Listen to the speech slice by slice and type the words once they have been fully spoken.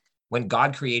when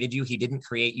God created you, he didn't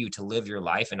create you to live your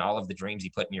life and all of the dreams he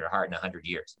put in your heart in 100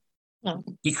 years. No.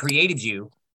 He created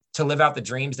you to live out the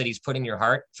dreams that he's put in your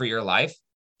heart for your life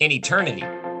in eternity.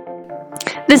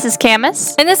 This is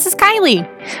Camus. And this is Kylie.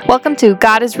 Welcome to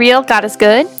God is Real, God is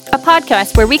Good, a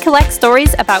podcast where we collect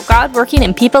stories about God working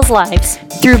in people's lives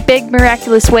through big,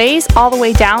 miraculous ways all the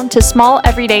way down to small,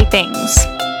 everyday things.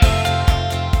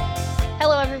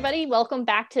 Hello, everybody. Welcome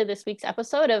back to this week's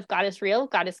episode of God is Real,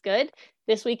 God is Good.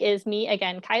 This week is me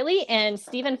again, Kylie, and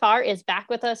Stephen Farr is back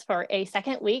with us for a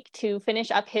second week to finish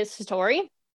up his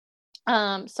story.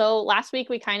 So last week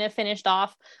we kind of finished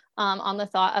off on the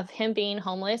thought of him being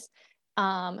homeless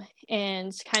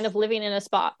and kind of living in a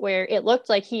spot where it looked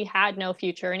like he had no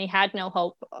future and he had no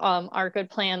hope or good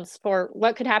plans for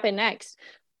what could happen next.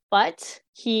 But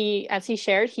he, as he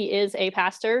shared, he is a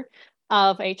pastor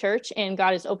of a church and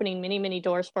God is opening many, many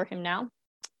doors for him now.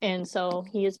 And so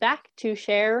he is back to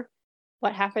share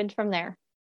what happened from there.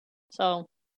 So, all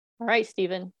right,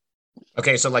 Stephen.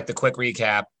 Okay, so like the quick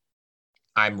recap,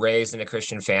 I'm raised in a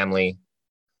Christian family.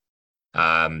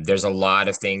 There's a lot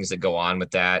of things that go on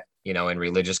with that. You know, in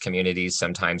religious communities,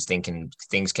 sometimes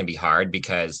things can be hard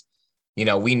because, you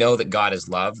know, we know that God is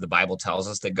love. The Bible tells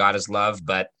us that God is love,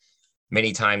 but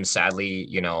many times, sadly,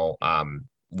 you know,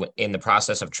 in the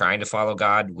process of trying to follow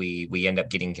God, we end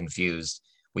up getting confused.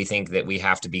 We think that we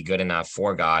have to be good enough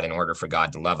for God in order for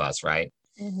God to love us, right?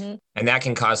 Mm-hmm. And that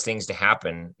can cause things to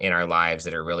happen in our lives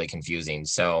that are really confusing.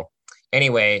 So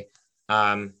anyway,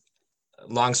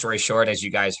 long story short, as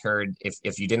you guys heard,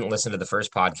 if you didn't listen to the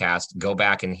first podcast, go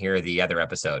back and hear the other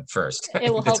episode first.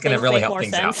 It will help. It's going to really help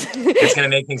things sense. out. It's going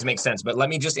to make things make sense. But let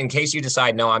me just, in case you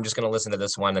decide, no, I'm just going to listen to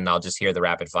this one and I'll just hear the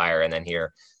rapid fire and then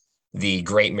hear the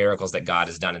great miracles that God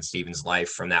has done in Stephen's life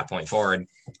from that point forward.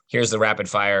 Here's the rapid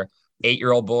fire.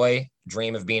 8-year-old boy,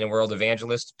 dream of being a world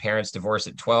evangelist. Parents divorce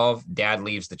at 12. Dad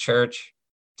leaves the church,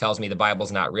 tells me the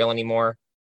Bible's not real anymore.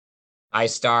 I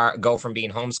go from being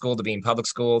homeschooled to being public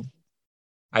schooled.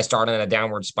 I start on a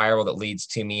downward spiral that leads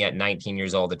to me at 19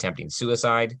 years old attempting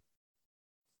suicide.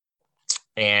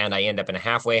 And I end up in a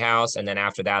halfway house. And then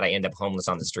after that, I end up homeless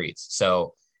on the streets.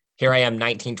 So here I am,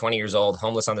 19, 20 years old,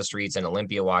 homeless on the streets in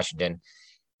Olympia, Washington.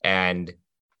 And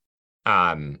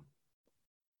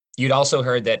you'd also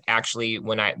heard that actually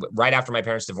right after my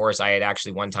parents' divorce, I had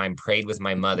actually one time prayed with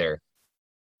my mother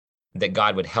that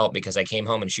God would help because I came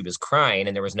home and she was crying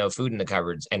and there was no food in the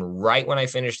cupboards. And right when I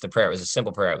finished the prayer, it was a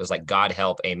simple prayer. It was like, God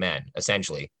help, amen,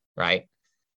 essentially, right?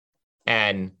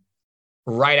 And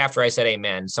right after I said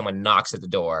amen, someone knocks at the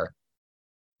door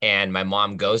and my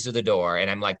mom goes to the door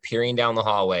and I'm like peering down the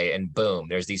hallway and boom,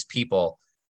 there's these people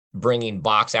bringing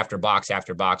box after box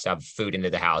after box of food into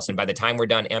the house. And by the time we're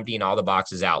done emptying all the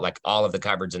boxes out, like all of the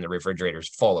cupboards and the refrigerators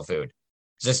full of food.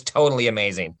 It's just totally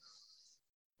amazing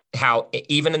how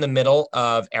even in the middle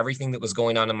of everything that was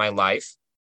going on in my life,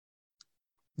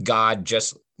 God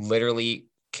just literally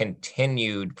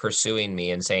continued pursuing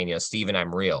me and saying, you know, Stephen,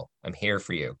 I'm real. I'm here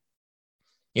for you.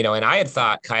 You know, and I had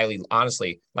thought, Kylie,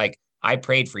 honestly, like I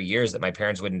prayed for years that my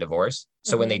parents wouldn't divorce.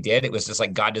 So when they did, it was just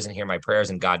like, God doesn't hear my prayers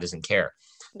and God doesn't care.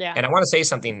 Yeah. And I want to say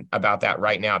something about that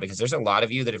right now, because there's a lot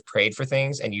of you that have prayed for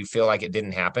things and you feel like it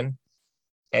didn't happen.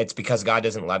 It's because God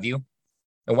doesn't love you.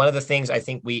 And one of the things I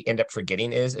think we end up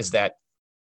forgetting is that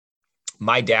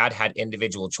my dad had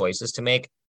individual choices to make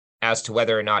as to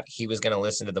whether or not he was going to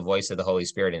listen to the voice of the Holy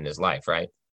Spirit in his life, right?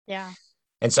 Yeah.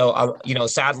 And so, you know,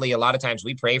 sadly, a lot of times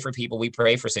we pray for people, we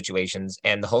pray for situations,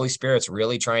 and the Holy Spirit's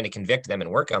really trying to convict them and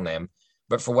work on them.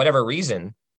 But for whatever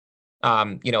reason,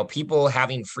 you know, people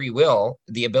having free will,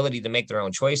 the ability to make their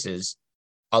own choices,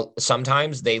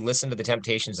 sometimes they listen to the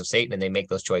temptations of Satan and they make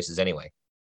those choices anyway,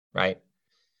 right?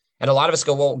 And a lot of us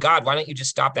go, well, God, why don't you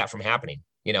just stop that from happening?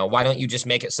 You know, why don't you just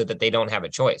make it so that they don't have a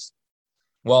choice?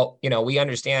 Well, you know, we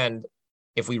understand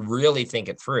if we really think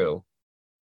it through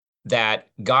that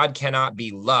God cannot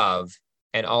be love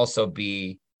and also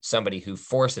be somebody who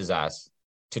forces us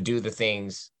to do the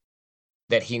things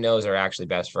that he knows are actually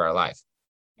best for our life.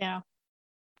 Yeah.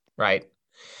 Right.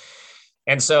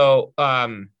 And so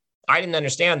I didn't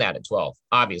understand that at 12,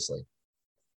 obviously.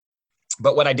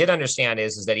 But what I did understand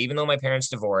is that even though my parents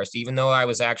divorced, even though I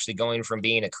was actually going from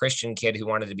being a Christian kid who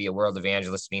wanted to be a world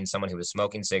evangelist, to being someone who was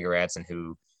smoking cigarettes and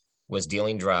who was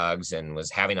dealing drugs and was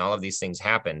having all of these things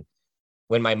happen,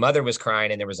 when my mother was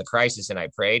crying and there was a crisis and I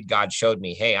prayed, God showed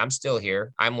me, hey, I'm still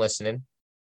here. I'm listening.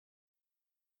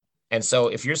 And so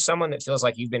if you're someone that feels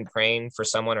like you've been praying for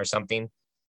someone or something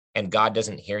and God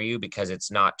doesn't hear you because it's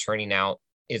not turning out,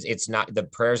 it's not, the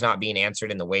prayer's not being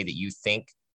answered in the way that you think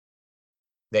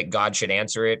that God should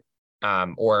answer it,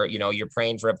 or, you're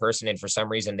praying for a person and for some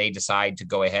reason they decide to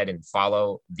go ahead and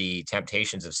follow the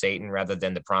temptations of Satan rather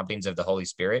than the promptings of the Holy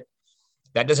Spirit,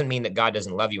 that doesn't mean that God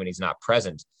doesn't love you and he's not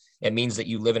present. It means that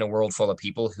you live in a world full of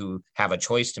people who have a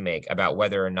choice to make about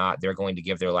whether or not they're going to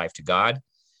give their life to God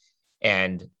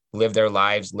and live their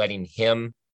lives letting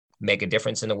him make a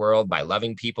difference in the world by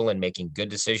loving people and making good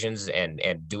decisions and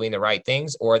doing the right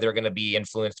things, or they're going to be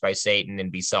influenced by Satan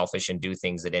and be selfish and do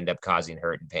things that end up causing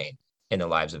hurt and pain in the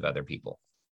lives of other people.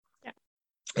 Yeah.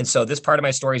 And so this part of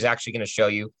my story is actually going to show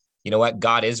you, what,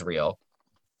 God is real.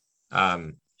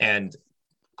 And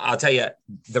I'll tell you,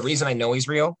 the reason I know he's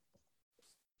real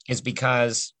is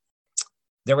because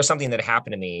there was something that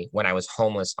happened to me when I was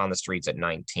homeless on the streets at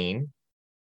 19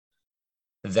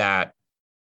 that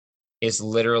is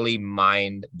literally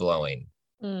mind blowing.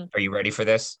 Are you ready for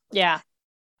this? Yeah.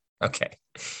 Okay.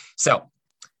 So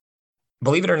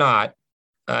believe it or not,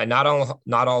 not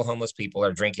all homeless people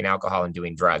are drinking alcohol and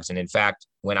doing drugs. And in fact,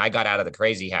 when I got out of the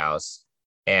crazy house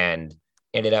and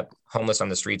ended up homeless on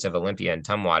the streets of Olympia and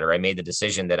Tumwater, I made the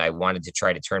decision that I wanted to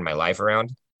try to turn my life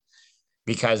around,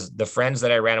 because the friends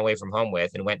that I ran away from home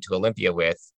with and went to Olympia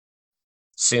with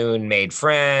soon made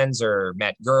friends or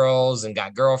met girls and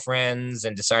got girlfriends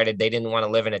and decided they didn't want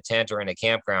to live in a tent or in a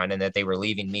campground and that they were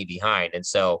leaving me behind. And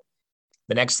so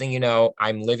the next thing you know,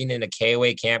 I'm living in a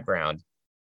KOA campground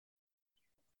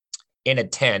in a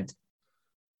tent.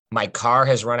 My car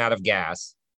has run out of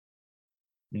gas,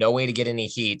 no way to get any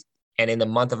heat. And in the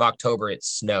month of October, it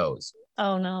snows.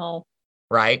 Oh, no.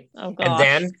 Right? Oh, gosh. And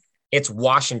then it's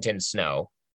Washington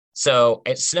snow. So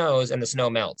it snows and the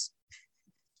snow melts.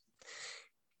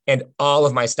 And all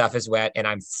of my stuff is wet and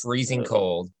I'm freezing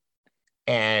cold.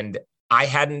 And I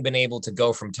hadn't been able to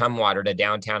go from Tumwater to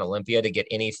downtown Olympia to get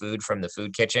any food from the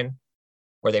food kitchen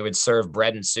where they would serve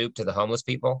bread and soup to the homeless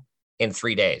people in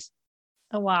 3 days.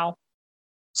 Oh, wow.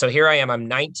 So here I am, I'm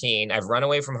 19. I've run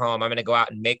away from home. I'm going to go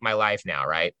out and make my life now,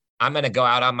 right? I'm going to go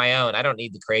out on my own. I don't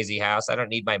need the crazy house. I don't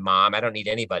need my mom. I don't need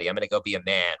anybody. I'm going to go be a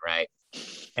man, right?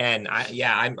 And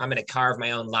I'm going to carve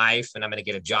my own life and I'm going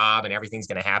to get a job and everything's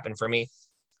going to happen for me.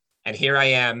 And here I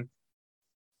am,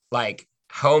 like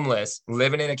homeless,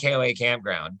 living in a KOA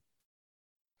campground,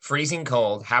 freezing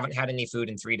cold, haven't had any food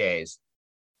in 3 days.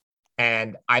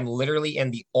 And I'm literally in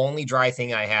the only dry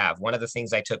thing I have. One of the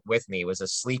things I took with me was a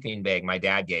sleeping bag my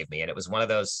dad gave me. And it was one of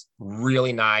those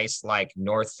really nice, like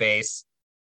North Face,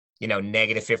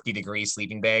 negative 50 degree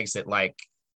sleeping bags that like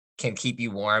can keep you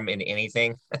warm in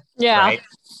anything. Yeah. Right?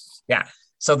 Yeah.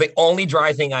 So the only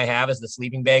dry thing I have is the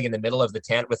sleeping bag in the middle of the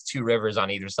tent with 2 rivers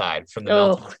on either side from the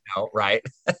melting snow, right?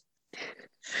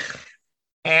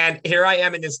 And here I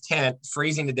am in this tent,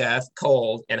 freezing to death,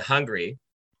 cold and hungry.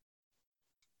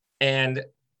 And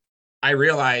I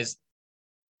realized,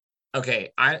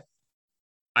 okay, I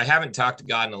haven't talked to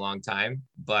God in a long time,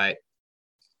 but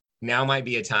now might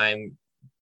be a time,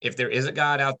 if there is a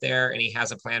God out there and he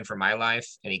has a plan for my life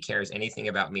and he cares anything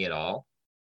about me at all,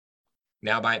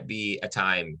 now might be a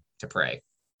time to pray.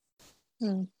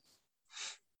 And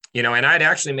I'd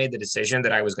actually made the decision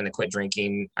that I was going to quit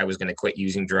drinking. I was going to quit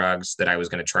using drugs, that I was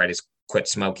going to try to quit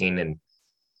smoking and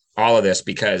all of this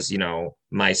because,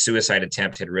 my suicide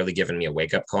attempt had really given me a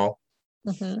wake-up call.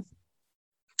 Mm-hmm.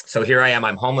 So here I am,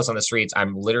 I'm homeless on the streets.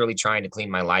 I'm literally trying to clean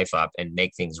my life up and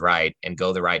make things right and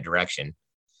go the right direction.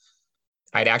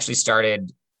 I'd actually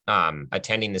started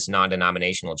attending this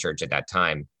non-denominational church at that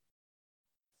time.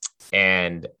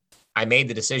 And I made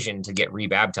the decision to get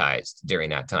rebaptized during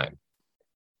that time.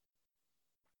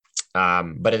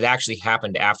 But it actually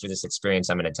happened after this experience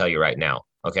I'm going to tell you right now.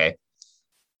 Okay.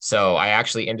 So I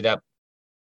actually ended up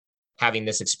having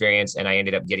this experience and I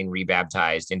ended up getting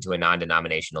rebaptized into a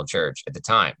non-denominational church at the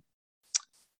time.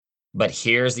 But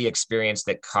here's the experience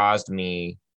that caused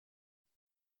me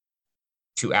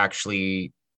to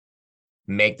actually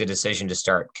make the decision to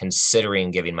start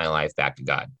considering giving my life back to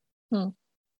God.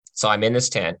 So I'm in this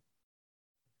tent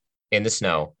in the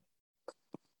snow,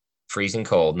 freezing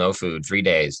cold, no food, 3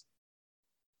 days.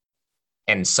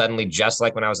 And suddenly, just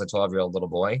like when I was a 12-year-old little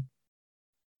boy,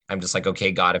 I'm just like,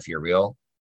 okay, God, if you're real,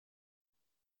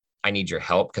 I need your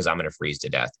help because I'm going to freeze to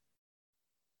death.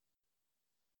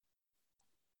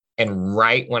 And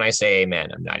right when I say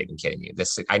amen, I'm not even kidding you.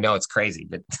 I know it's crazy,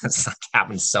 but this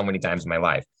happens so many times in my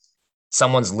life.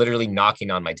 Someone's literally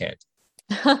knocking on my tent.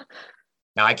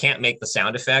 Now I can't make the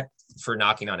sound effect for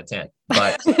knocking on a tent,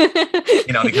 but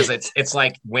because it's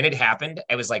like when it happened,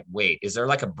 I was like, wait, is there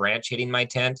like a branch hitting my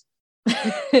tent?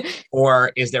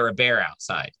 Or is there a bear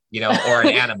outside, or an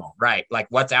animal, right? Like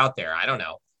what's out there? I don't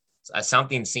know.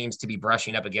 Something seems to be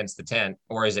brushing up against the tent,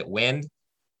 or is it wind?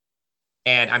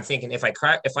 And I'm thinking if I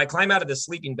climb out of the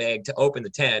sleeping bag to open the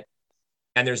tent,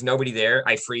 and there's nobody there,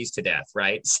 I freeze to death,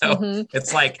 right? So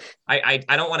it's like, I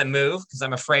don't want to move because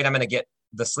I'm afraid I'm going to get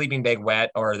the sleeping bag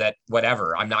wet or that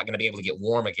whatever. I'm not going to be able to get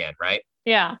warm again, right?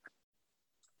 Yeah.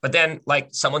 But then like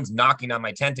someone's knocking on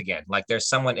my tent again. Like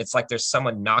it's like there's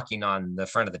someone knocking on the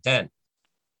front of the tent.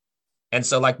 And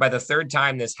so like by the third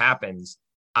time this happens,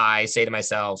 I say to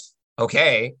myself,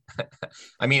 okay,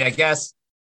 I mean, I guess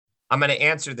I'm going to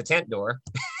answer the tent door.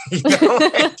 You know?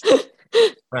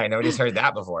 Right. Nobody's heard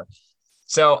that before.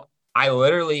 So I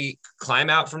literally climb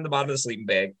out from the bottom of the sleeping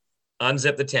bag,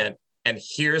 unzip the tent, and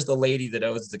here's the lady that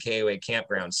owns the KOA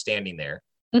campground standing there.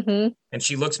 And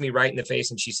she looks me right in the face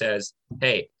and she says,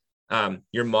 hey,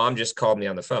 your mom just called me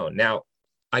on the phone. Now,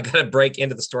 I got to break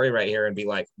into the story right here and be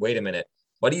like, wait a minute.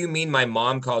 What do you mean my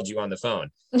mom called you on the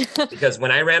phone? Because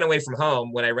when I ran away from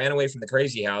home, when I ran away from the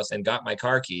crazy house and got my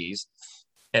car keys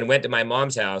and went to my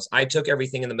mom's house, I took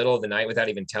everything in the middle of the night without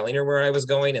even telling her where I was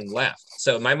going and left.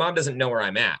 So my mom doesn't know where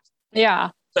I'm at. Yeah.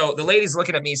 So the lady's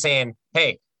looking at me saying,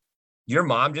 hey, your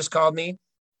mom just called me.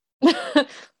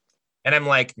 And I'm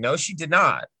like, no, she did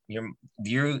not.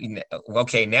 You're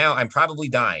okay. Now I'm probably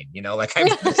dying, you know, like, I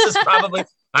mean, this is probably,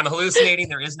 I'm hallucinating.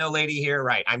 There is no lady here.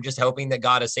 Right. I'm just hoping that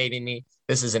God is saving me.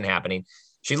 This isn't happening.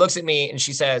 She looks at me and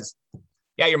she says,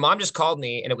 yeah, your mom just called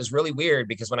me. And it was really weird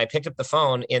because when I picked up the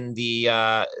phone in the,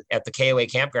 at the KOA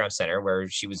campground center where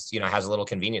she was, you know, has a little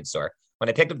convenience store. When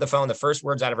I picked up the phone, the first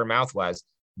words out of her mouth was,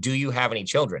 do you have any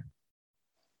children?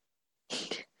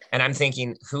 And I'm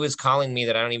thinking, who is calling me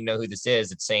that I don't even know who this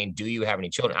is? It's saying, do you have any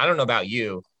children? I don't know about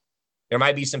you. There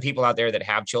might be some people out there that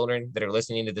have children that are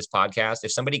listening to this podcast.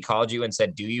 If somebody called you and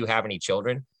said, do you have any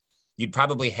children? You'd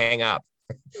probably hang up.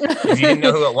 If you didn't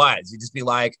know who it was, you'd just be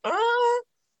like,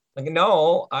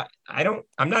 no, I don't,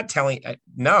 I'm not telling,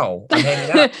 no, I'm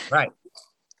hanging up. Right.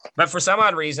 But for some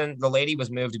odd reason, the lady was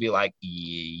moved to be like,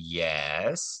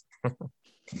 yes,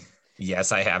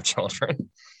 yes, I have children.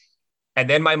 And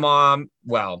then my mom,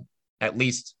 well, at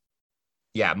least,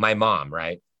 yeah, my mom,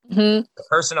 right? The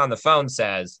person on the phone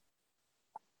says,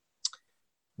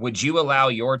 would you allow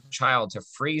your child to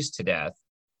freeze to death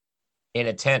in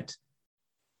a tent?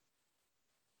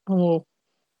 Oh.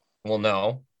 Well,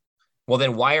 no. Well,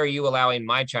 then why are you allowing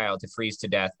my child to freeze to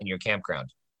death in your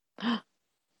campground?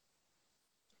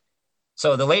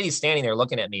 So the lady's standing there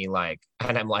looking at me like,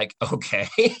 and I'm like, okay,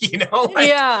 you know, like,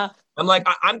 yeah. I'm like,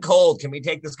 I'm cold. Can we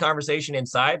take this conversation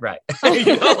inside? Right.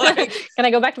 You know, like, can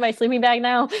I go back to my sleeping bag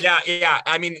now? Yeah.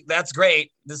 I mean, that's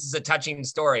great. This is a touching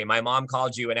story. My mom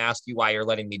called you and asked you why you're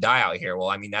letting me die out here. Well,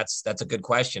 I mean, that's a good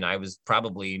question. I was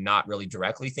probably not really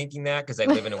directly thinking that because I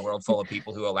live in a world full of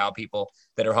people who allow people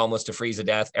that are homeless to freeze to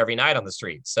death every night on the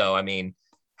street. So, I mean,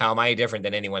 how am I different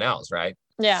than anyone else? Right.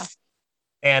 Yeah.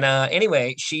 And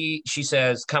anyway, she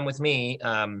says, come with me.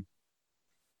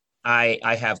 I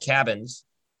have cabins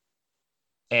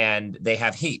and they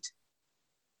have heat.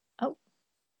 Oh.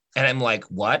 And I'm like,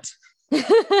 what?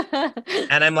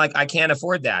 And I'm like, I can't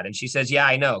afford that. And she says, yeah,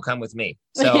 I know. Come with me.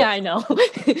 So yeah, I know.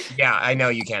 yeah, I know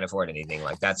you can't afford anything.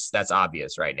 Like that's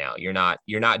obvious right now. You're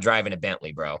not driving a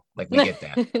Bentley, bro. Like we get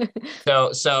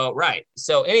that. So right.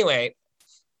 So anyway,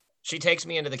 she takes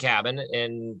me into the cabin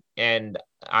and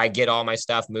I get all my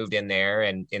stuff moved in there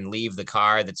and leave the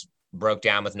car that's broke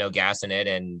down with no gas in it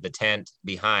and the tent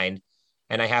behind.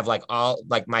 And I have like all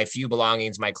like my few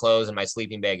belongings, my clothes and my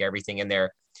sleeping bag, everything in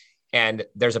there. And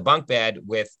there's a bunk bed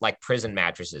with like prison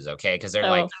mattresses. Okay. Cause they're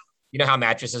like, you know how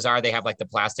mattresses are, they have like the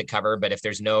plastic cover, but if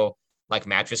there's no like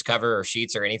mattress cover or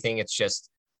sheets or anything, it's just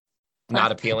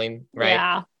not appealing. Right.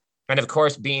 Yeah. And of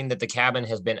course, being that the cabin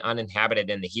has been uninhabited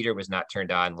and the heater was not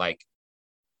turned on, like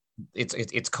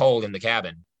it's cold in the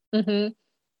cabin.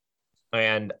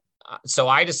 And so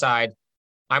I decide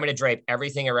I'm going to drape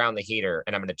everything around the heater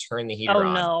and I'm going to turn the heater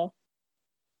on. No.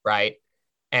 Right.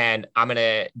 And I'm going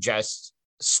to just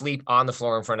sleep on the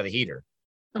floor in front of the heater.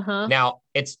 Now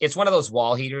it's one of those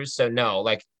wall heaters. So no,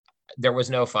 like there was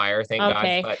no fire, thank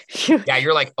God. But yeah,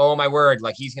 you're like, oh my word,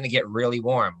 like he's going to get really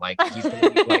warm. Like he's going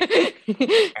to be like,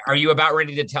 are you about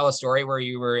ready to tell a story where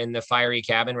you were in the fiery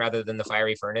cabin rather than the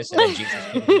fiery furnace? And then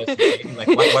Jesus, like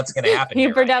what's going to happen?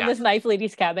 You burned down this nice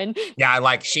lady's cabin. Yeah.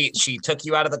 Like she took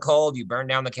you out of the cold, you burned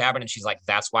down the cabin and she's like,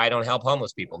 that's why I don't help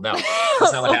homeless people. No,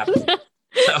 that's not what happened.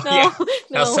 So, yeah,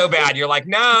 that was so bad. You're like,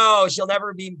 no, she'll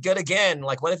never be good again.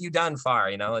 Like, what have you done, Far?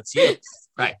 You know, it's you.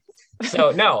 Right.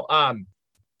 So no,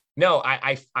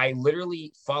 I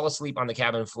literally fall asleep on the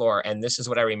cabin floor. And this is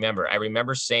what I remember. I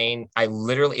remember saying,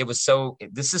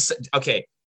 okay,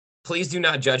 please do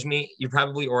not judge me. You're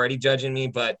probably already judging me,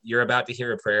 but you're about to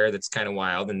hear a prayer that's kind of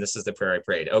wild. And this is the prayer I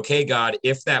prayed. Okay, God,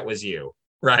 if that was you,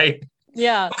 right?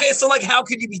 Yeah. Okay, so like, how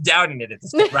could you be doubting it at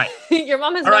this point? Right. Your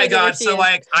mom has All no right, idea where God. she So is.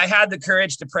 like, I had the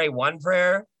courage to pray one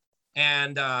prayer,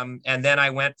 and then I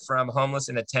went from homeless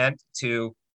in a tent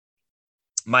to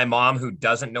my mom, who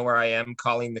doesn't know where I am,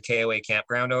 calling the KOA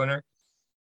campground owner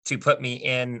to put me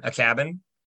in a cabin,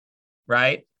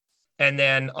 right? And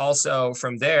then also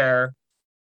from there,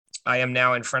 I am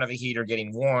now in front of a heater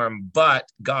getting warm. But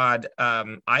God,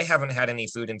 I haven't had any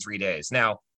food in 3 days.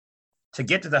 Now, to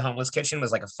get to the homeless kitchen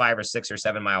was like a 5 or 6 or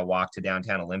 7 mile walk to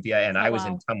downtown Olympia, and I was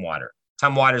in Tumwater.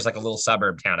 Tumwater is like a little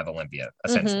suburb town of Olympia,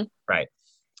 essentially, right?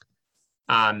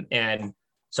 And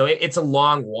so it's a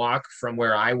long walk from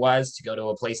where I was to go to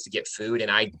a place to get food, and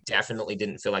I definitely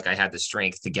didn't feel like I had the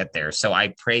strength to get there. So I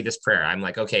prayed this prayer. I'm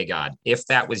like, okay, God, if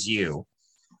that was you,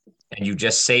 and you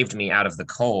just saved me out of the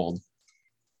cold,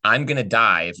 I'm gonna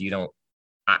die if you don't.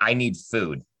 I need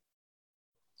food.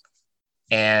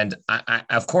 And I,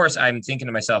 of course, I'm thinking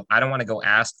to myself, I don't want to go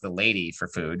ask the lady for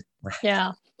food.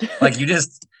 Yeah. Like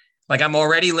like I'm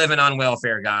already living on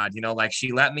welfare, God, like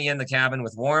she let me in the cabin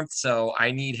with warmth. So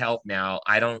I need help now.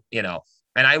 I don't, and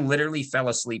I literally fell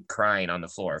asleep crying on the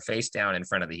floor, face down in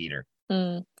front of the heater.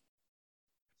 Mm.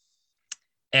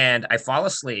 And I fall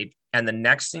asleep. And the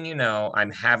next thing you know,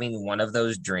 I'm having one of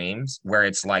those dreams where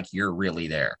it's like, you're really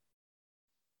there.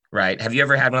 Right. Have you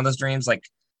ever had one of those dreams? Like,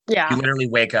 yeah, you literally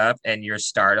wake up and you're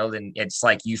startled, and it's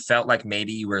like you felt like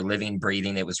maybe you were living,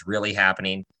 breathing. It was really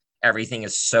happening. Everything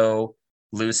is so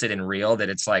lucid and real that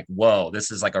it's like, whoa,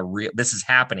 this is like this is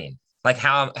happening. Like,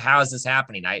 how is this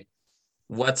happening?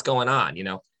 What's going on?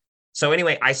 So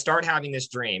anyway, I start having this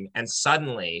dream, and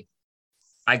suddenly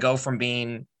I go from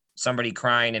being somebody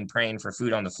crying and praying for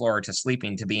food on the floor to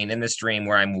sleeping to being in this dream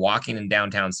where I'm walking in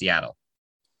downtown Seattle.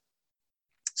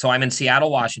 So I'm in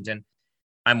Seattle, Washington.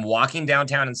 I'm walking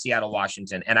downtown in Seattle,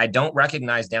 Washington, and I don't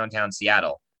recognize downtown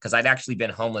Seattle because I'd actually been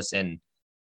homeless in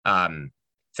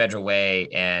Federal Way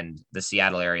and the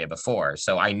Seattle area before.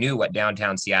 So I knew what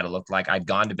downtown Seattle looked like. I'd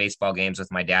gone to baseball games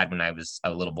with my dad when I was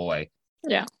a little boy.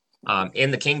 Yeah.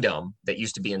 In the Kingdome that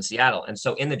used to be in Seattle. And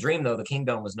so in the dream, though, the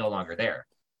Kingdome was no longer there.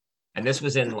 And this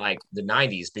was in like the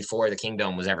 90s before the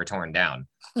Kingdome was ever torn down.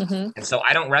 Mm-hmm. And so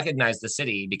I don't recognize the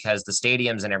city because the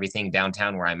stadiums and everything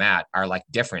downtown where I'm at are like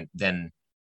different than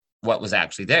what was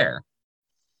actually there.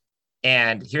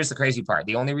 And here's the crazy part.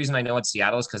 The only reason I know it's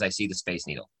Seattle is because I see the Space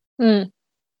Needle. Mm.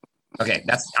 Okay,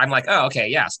 I'm like, oh, okay,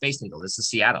 yeah, Space Needle. This is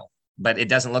Seattle, but it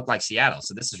doesn't look like Seattle.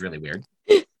 So this is really weird.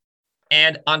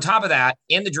 And on top of that,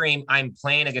 in the dream, I'm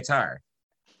playing a guitar.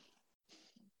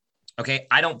 Okay,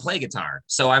 I don't play guitar.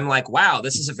 So I'm like, wow,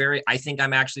 this is I think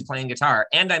I'm actually playing guitar,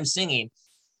 and I'm singing.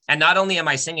 And not only am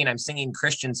I singing, I'm singing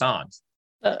Christian songs.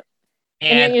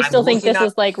 And yet you still think this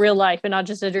is like real life and not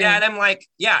just a dream. Yeah, and I'm like,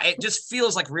 yeah, it just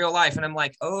feels like real life. And I'm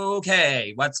like,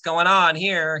 okay, what's going on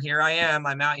here? Here I am.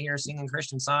 I'm out here singing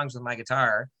Christian songs with my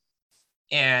guitar.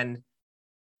 And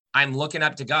I'm looking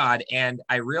up to God, and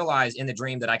I realize in the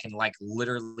dream that I can like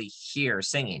literally hear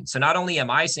singing. So not only am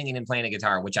I singing and playing a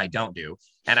guitar, which I don't do,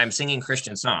 and I'm singing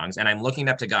Christian songs, and I'm looking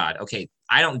up to God. Okay,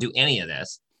 I don't do any of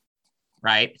this,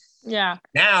 right? Yeah.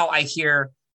 Now I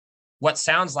hear what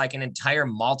sounds like an entire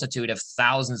multitude of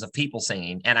thousands of people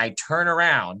singing. And I turn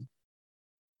around,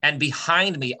 and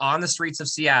behind me on the streets of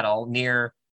Seattle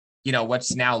near,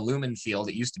 what's now Lumen Field.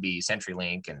 It used to be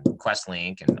CenturyLink and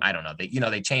QuestLink. And I don't know,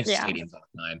 they changed the stadiums all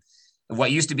the time. What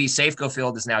used to be Safeco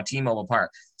Field is now T-Mobile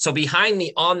Park. So behind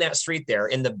me on that street there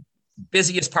in the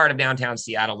busiest part of downtown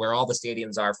Seattle, where all the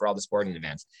stadiums are for all the sporting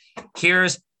events,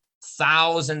 here's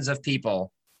thousands of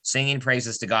people singing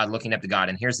praises to God, looking up to God.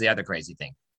 And here's the other crazy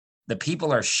thing. The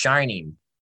people are shining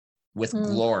with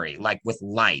glory, like with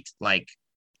light, like,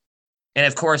 and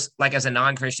of course, like as a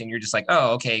non-Christian, you're just like,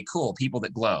 oh, okay, cool. People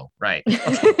that glow. Right.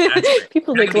 Okay,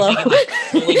 people that glow. Like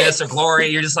holiness or glory.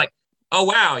 You're just like, oh,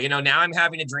 wow. Now I'm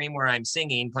having a dream where I'm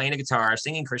singing, playing a guitar,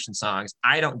 singing Christian songs.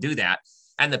 I don't do that.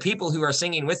 And the people who are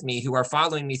singing with me, who are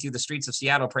following me through the streets of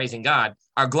Seattle, praising God,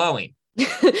 are glowing.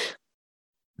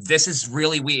 This is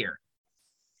really weird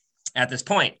at this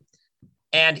point.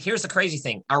 And here's the crazy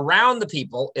thing. Around the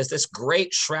people is this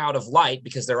great shroud of light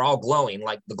because they're all glowing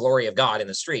like the glory of God in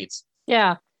the streets.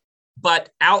 Yeah. But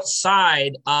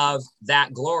outside of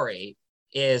that glory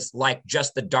is like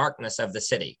just the darkness of the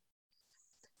city.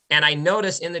 And I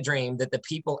notice in the dream that the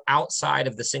people outside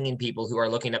of the singing people who are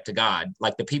looking up to God,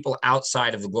 like the people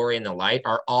outside of the glory and the light,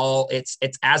 are all, it's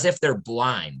as if they're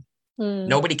blind.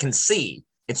 Nobody can see.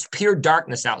 It's pure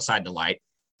darkness outside the light.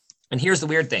 And here's the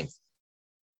weird thing.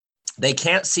 They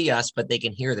can't see us, but they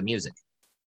can hear the music.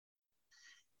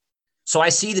 So I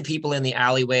see the people in the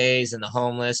alleyways and the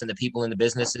homeless and the people in the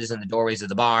businesses and the doorways of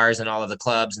the bars and all of the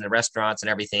clubs and the restaurants and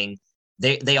everything.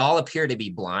 They all appear to be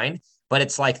blind, but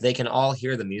it's like they can all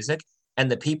hear the music and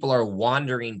the people are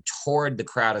wandering toward the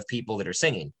crowd of people that are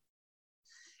singing.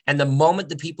 And the moment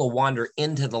the people wander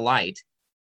into the light,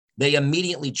 they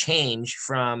immediately change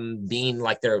from being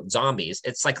like they're zombies.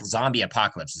 It's like zombie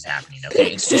apocalypse is happening.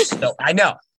 Okay. It's just, so I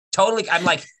know totally. I'm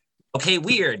like, okay,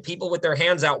 weird. People with their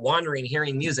hands out wandering,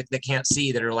 hearing music that can't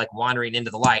see, that are like wandering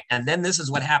into the light. And then this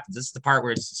is what happens. This is the part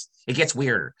where it gets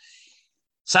weirder.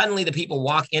 Suddenly the people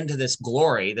walk into this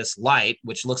glory, this light,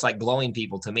 which looks like glowing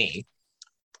people to me.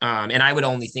 And I would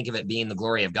only think of it being the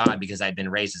glory of God because I'd been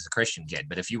raised as a Christian kid.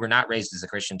 But if you were not raised as a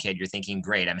Christian kid, you're thinking,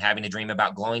 great, I'm having a dream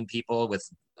about glowing people with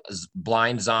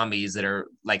blind zombies that are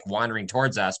like wandering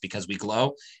towards us because we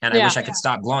glow. And I wish I could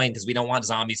stop glowing because we don't want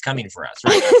zombies coming for us.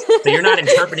 Right. So you're not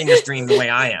interpreting this dream the way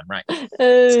I am. Right.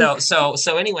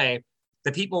 So anyway,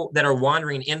 the people that are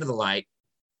wandering into the light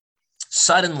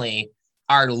suddenly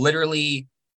are literally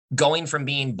going from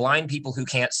being blind people who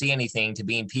can't see anything to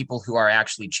being people who are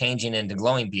actually changing into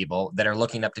glowing people that are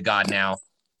looking up to God now.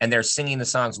 And they're singing the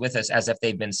songs with us as if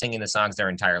they've been singing the songs their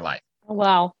entire life.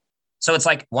 Wow. So it's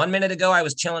like 1 minute ago, I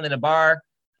was chilling in a bar.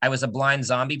 I was a blind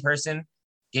zombie person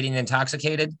getting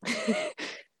intoxicated.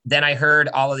 Then I heard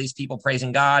all of these people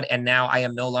praising God. And now I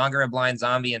am no longer a blind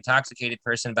zombie intoxicated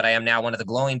person, but I am now one of the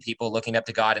glowing people looking up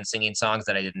to God and singing songs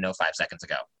that I didn't know 5 seconds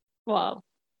ago. Wow.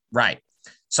 Right.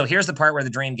 So here's the part where the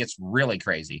dream gets really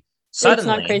crazy.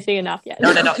 Suddenly, it's not crazy enough yet.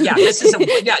 No. Yeah, this is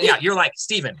You're like,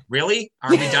 Stephen, really?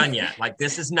 Are we done yet? Like,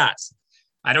 this is nuts.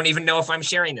 I don't even know if I'm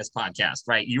sharing this podcast,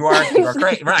 right? You are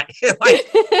great, right? Like,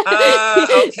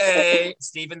 okay,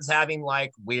 Stephen's having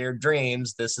like weird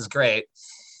dreams. This is great.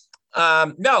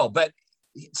 No, but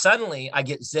suddenly I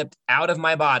get zipped out of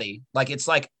my body. Like, it's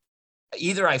like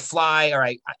either I fly or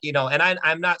and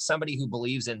I'm not somebody who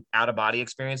believes in out of body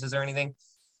experiences or anything.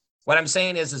 What I'm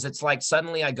saying is it's like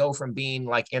suddenly I go from being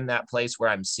like in that place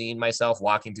where I'm seeing myself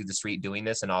walking through the street doing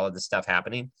this and all of this stuff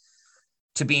happening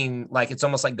to being like, it's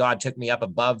almost like God took me up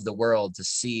above the world to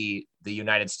see the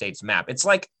United States map. It's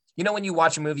like, when you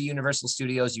watch a movie, Universal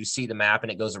Studios, you see the map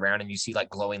and it goes around and you see like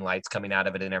glowing lights coming out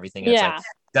of it and everything. And it's like,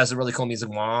 does a really cool music.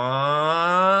 Like,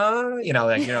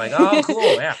 you're like, oh,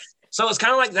 cool. Yeah. So it's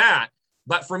kind of like that.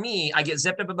 But for me, I get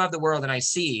zipped up above the world and I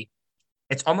see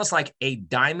it's almost like a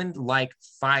diamond-like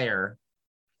fire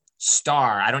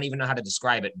star. I don't even know how to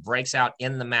describe it. Breaks out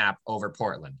in the map over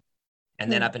Portland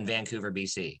and then up in Vancouver,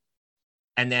 BC.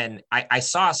 And then I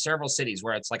saw several cities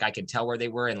where it's like I could tell where they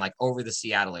were and like over the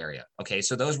Seattle area. Okay,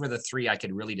 so those were the three I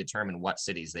could really determine what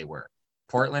cities they were.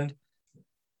 Portland,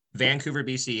 Vancouver,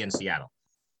 BC, and Seattle.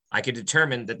 I could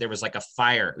determine that there was like a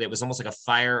fire. It was almost like a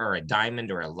fire or a diamond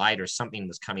or a light or something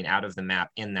was coming out of the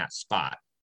map in that spot.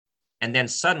 And then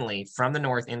suddenly from the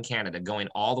north in Canada, going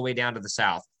all the way down to the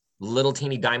south, little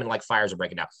teeny diamond-like fires are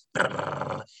breaking out.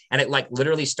 And it like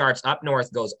literally starts up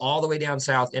north, goes all the way down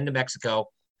south into Mexico.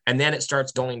 And then it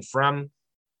starts going from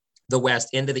the west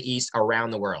into the east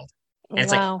around the world. And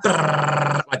it's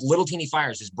like little teeny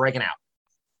fires just breaking out.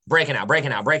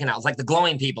 It's like the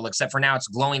glowing people, except for now it's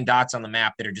glowing dots on the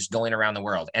map that are just going around the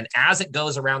world. And as it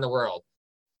goes around the world,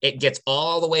 it gets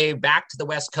all the way back to the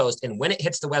West Coast. And when it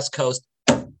hits the West Coast,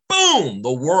 boom,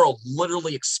 the world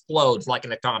literally explodes like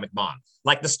an atomic bomb,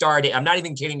 like the star did. I'm not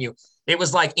even kidding you. It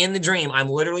was like in the dream, I'm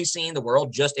literally seeing the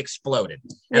world just exploded.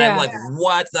 And I'm like,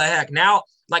 what the heck? Now,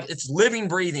 like it's living,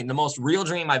 breathing, the most real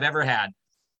dream I've ever had.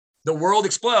 The world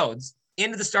explodes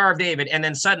into the Star of David. And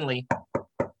then suddenly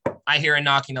I hear a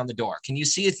knocking on the door. Can you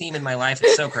see a theme in my life?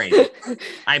 It's so crazy.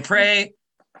 I pray.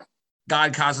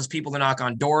 God causes people to knock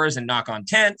on doors and knock on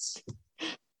tents.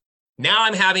 Now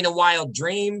I'm having a wild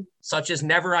dream, such as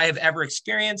never I have ever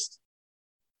experienced.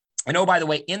 And oh, by the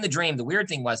way, in the dream, the weird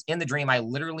thing was in the dream, I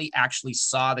literally actually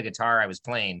saw the guitar I was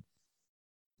playing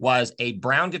was a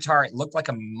brown guitar. It looked like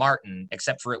a Martin,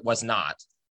 except for it was not.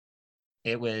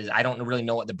 It was, I don't really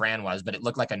know what the brand was, but it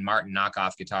looked like a Martin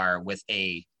knockoff guitar with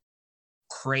a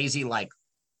crazy, like,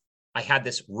 I had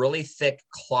this really thick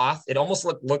cloth. It almost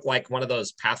looked like one of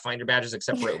those Pathfinder badges,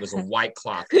 except for it was a white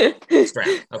cloth strap.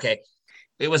 Okay.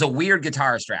 It was a weird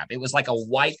guitar strap. It was like a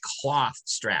white cloth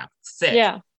strap,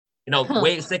 thick,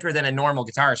 way thicker than a normal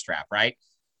guitar strap. Right.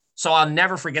 So I'll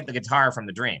never forget the guitar from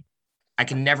the dream. I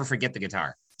can never forget the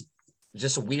guitar.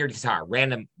 Just a weird guitar,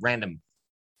 random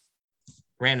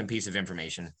piece of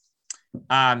information.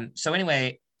 So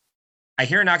anyway, I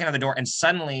hear a knocking on the door and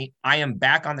suddenly I am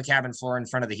back on the cabin floor in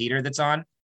front of the heater that's on.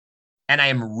 And I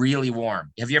am really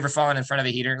warm. Have you ever fallen in front of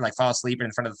a heater, like fall asleep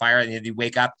in front of the fire and you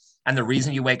wake up? And the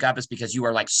reason you wake up is because you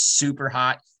are like super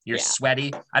hot. You're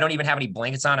sweaty. I don't even have any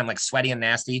blankets on. I'm like sweaty and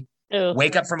nasty. Ew.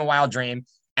 Wake up from a wild dream.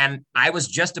 And I was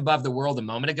just above the world a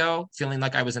moment ago, feeling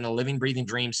like I was in a living, breathing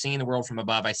dream, seeing the world from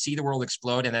above. I see the world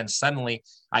explode. And then suddenly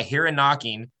I hear a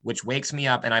knocking, which wakes me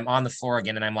up, and I'm on the floor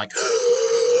again. And I'm like,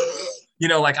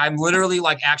 like I'm literally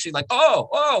like actually like,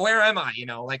 oh, where am I?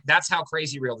 Like that's how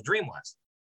crazy real the dream was.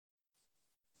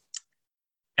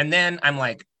 And then I'm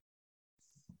like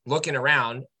looking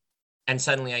around, and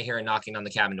suddenly I hear a knocking on the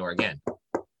cabin door again.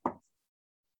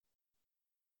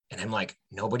 And I'm like,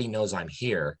 nobody knows I'm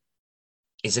here.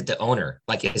 Is it the owner?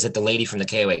 Like, is it the lady from the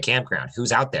KOA campground?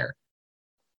 Who's out there?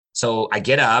 So I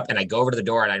get up and I go over to the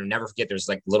door, and I never forget there's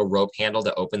like a little rope handle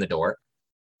to open the door.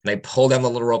 And I pull down the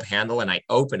little rope handle and I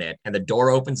open it, and the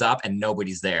door opens up and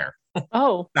nobody's there.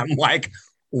 Oh. I'm like,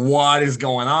 what is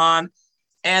going on?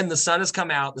 And the sun has come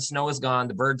out, the snow is gone,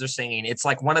 the birds are singing. It's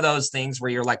like one of those things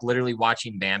where you're like literally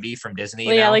watching Bambi from Disney.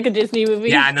 Well, yeah, like a Disney movie.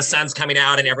 Yeah, and the sun's coming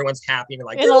out and everyone's happy and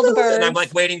like, and all the birds. And I'm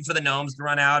like waiting for the gnomes to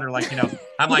run out, or like,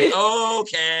 I'm like,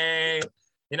 okay.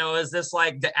 Is this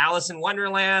like the Alice in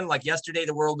Wonderland? Like yesterday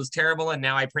the world was terrible, and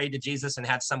now I prayed to Jesus and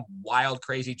had some wild,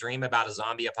 crazy dream about a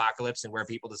zombie apocalypse and where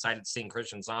people decided to sing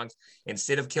Christian songs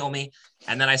instead of kill me.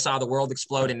 And then I saw the world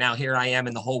explode, and now here I am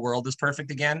and the whole world is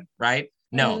perfect again, right?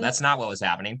 No, that's not what was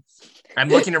happening. I'm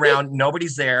looking around,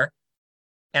 nobody's there.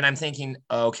 And I'm thinking,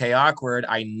 okay, awkward.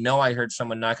 I know I heard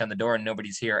someone knock on the door and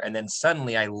nobody's here. And then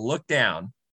suddenly I look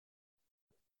down,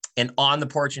 and on the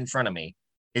porch in front of me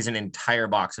is an entire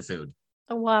box of food.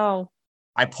 Oh, wow.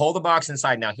 I pull the box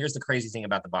inside. Now, here's the crazy thing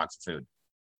about the box of food.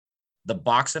 The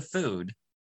box of food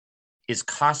is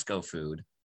Costco food.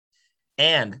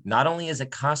 And not only is it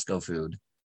Costco food,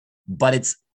 but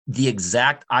it's the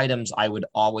exact items I would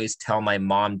always tell my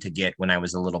mom to get when I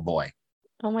was a little boy.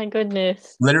 Oh my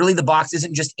goodness. Literally, the box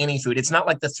isn't just any food. It's not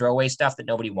like the throwaway stuff that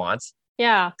nobody wants.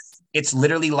 Yeah. It's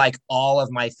literally like all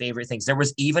of my favorite things. There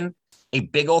was even a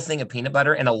big old thing of peanut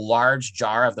butter and a large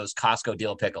jar of those Costco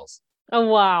dill pickles. Oh,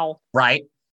 wow. Right.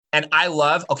 And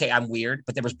I'm weird,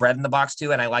 but there was bread in the box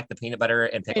too. And I like the peanut butter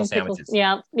and pickle sandwiches.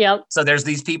 Yeah. Yep. So there's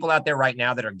these people out there right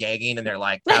now that are gagging, and they're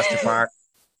like, Pastor Park,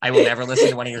 I will never listen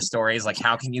to one of your stories. Like,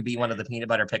 how can you be one of the peanut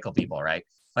butter pickle people, right?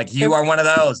 Like, you are one of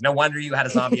those. No wonder you had a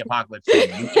zombie apocalypse. You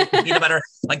eat the peanut butter.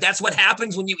 Like, that's what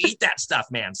happens when you eat that stuff,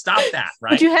 man. Stop that,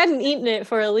 right? But you hadn't eaten it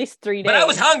for at least 3 days. But I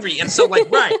was hungry. And so, like,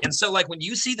 right. And so, like, when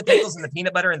you see the pickles and the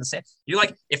peanut butter and the you're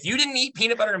like, if you didn't eat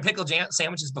peanut butter and pickle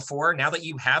sandwiches before, now that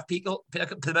you have pickles,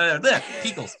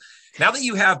 now that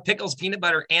you have pickles, peanut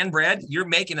butter, and bread, you're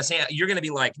making a sandwich. You're going to be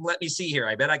like, let me see here.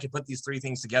 I bet I could put these 3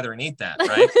 things together and eat that,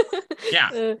 right?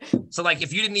 Yeah. So like,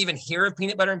 if you didn't even hear of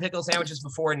peanut butter and pickle sandwiches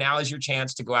before, now is your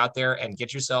chance to go out there and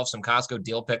get yourself some Costco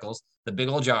dill pickles, the big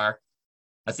old jar,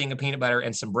 a thing of peanut butter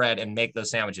and some bread, and make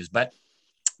those sandwiches. But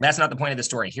that's not the point of the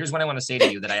story. Here's what I want to say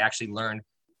to you that I actually learned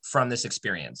from this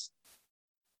experience.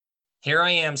 Here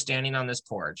I am standing on this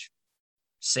porch,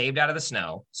 saved out of the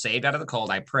snow, saved out of the cold.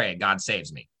 I pray God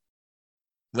saves me.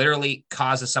 Literally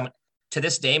causes someone. To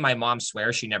this day, my mom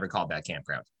swears she never called that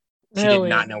campground. She did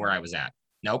not know where I was at.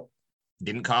 Nope.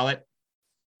 Didn't call it.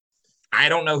 I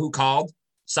don't know who called.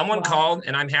 Someone called,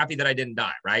 and I'm happy that I didn't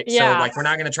die, right? Yeah. So like, we're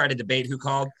not going to try to debate who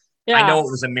called. Yeah. I know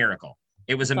it was a miracle.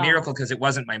 It was a miracle because it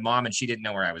wasn't my mom, and she didn't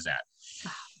know where I was at.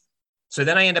 So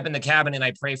then I end up in the cabin, and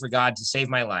I pray for God to save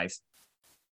my life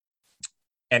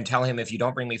and tell him, if you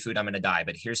don't bring me food, I'm going to die.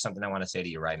 But here's something I want to say to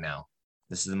you right now.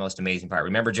 This is the most amazing part.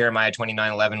 Remember Jeremiah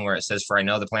 29:11, where it says, for I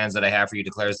know the plans that I have for you,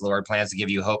 declares the Lord, plans to give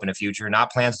you hope in a future,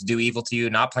 not plans to do evil to you,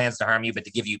 not plans to harm you, but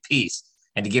to give you peace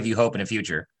and to give you hope in a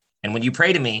future. And when you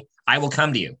pray to me, I will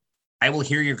come to you. I will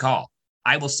hear your call.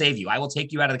 I will save you. I will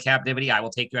take you out of the captivity. I will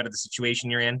take you out of the situation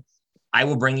you're in. I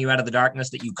will bring you out of the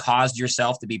darkness that you caused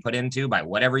yourself to be put into by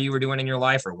whatever you were doing in your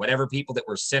life, or whatever people that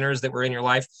were sinners that were in your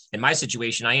life. In my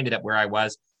situation, I ended up where I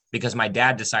was because my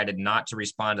dad decided not to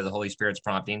respond to the Holy Spirit's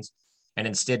promptings, and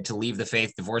instead to leave the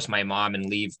faith, divorce my mom, and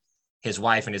leave his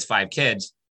wife and his 5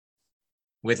 kids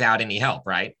without any help,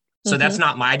 right? So that's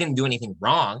not I didn't do anything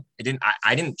wrong.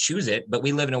 I didn't choose it, but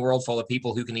we live in a world full of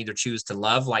people who can either choose to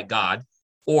love like God,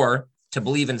 or to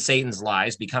believe in Satan's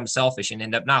lies, become selfish, and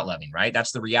end up not loving, right?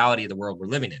 That's the reality of the world we're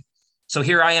living in. So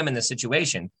here I am in this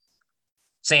situation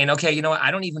saying, okay, you know what?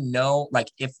 I don't even know, like,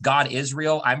 if God is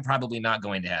real, I'm probably not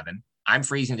going to heaven. I'm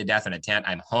freezing to death in a tent.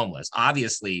 I'm homeless.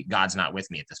 Obviously, God's not with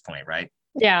me at this point, right?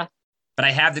 Yeah. But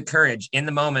I have the courage in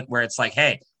the moment where it's like,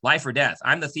 hey, life or death.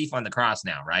 I'm the thief on the cross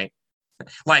now, right?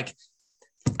 Like,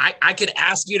 I could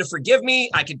ask you to forgive me.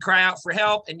 I could cry out for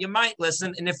help, and you might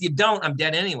listen. And if you don't, I'm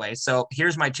dead anyway. So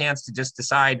here's my chance to just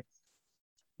decide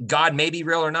God may be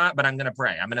real or not, but I'm going to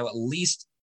pray. I'm going to at least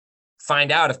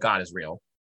find out if God is real.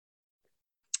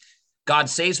 God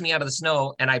saves me out of the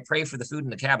snow, and I pray for the food in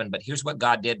the cabin. But here's what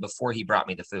God did before he brought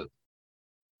me the food.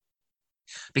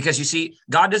 Because you see,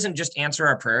 God doesn't just answer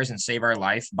our prayers and save our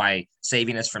life by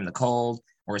saving us from the cold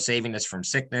or saving us from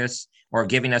sickness or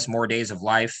giving us more days of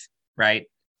life, right?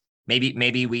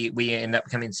 Maybe we end up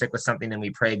becoming sick with something and we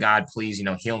pray, God, please,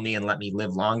 heal me and let me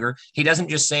live longer. He doesn't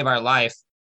just save our life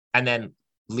and then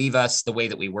leave us the way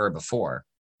that we were before.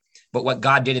 But what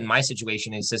God did in my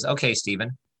situation is says, okay,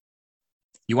 Stephen,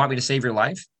 you want me to save your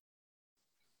life?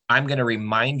 I'm going to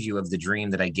remind you of the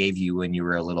dream that I gave you when you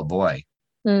were a little boy.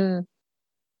 Mm.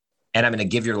 And I'm going to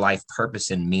give your life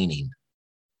purpose and meaning.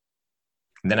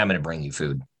 And then I'm going to bring you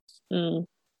food. Mm.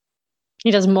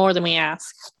 He does more than we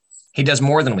ask. He does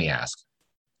more than we ask.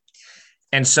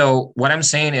 And so what I'm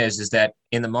saying is that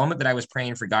in the moment that I was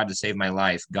praying for God to save my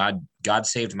life, God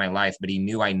saved my life, but he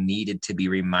knew I needed to be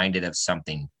reminded of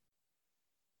something.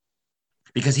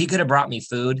 Because he could have brought me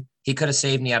food. He could have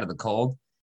saved me out of the cold.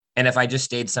 And if I just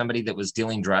stayed somebody that was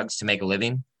dealing drugs to make a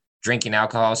living, drinking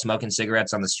alcohol, smoking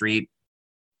cigarettes on the street,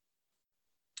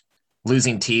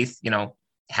 losing teeth,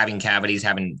 having cavities,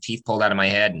 having teeth pulled out of my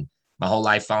head and my whole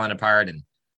life falling apart. And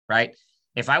right.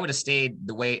 If I would have stayed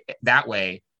that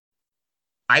way,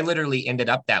 I literally ended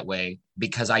up that way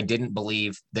because I didn't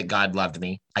believe that God loved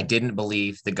me. I didn't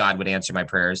believe that God would answer my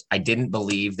prayers. I didn't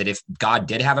believe that if God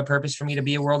did have a purpose for me to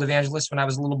be a world evangelist when I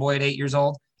was a little boy at 8 years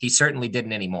old, he certainly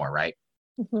didn't anymore. Right.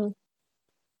 Mm-hmm.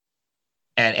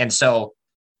 And so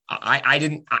I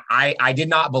did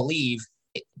not believe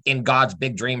in God's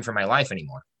big dream for my life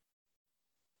anymore.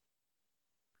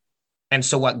 And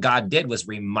so what God did was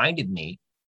reminded me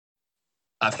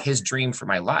of his dream for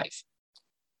my life.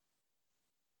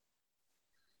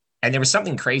 And there was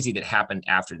something crazy that happened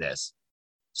after this.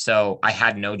 So I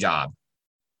had no job.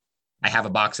 I have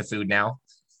a box of food now.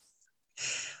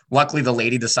 Luckily, the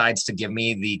lady decides to give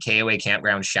me the KOA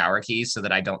campground shower keys so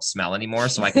that I don't smell anymore,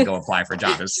 so I can go apply for a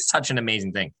job. It was such an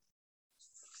amazing thing.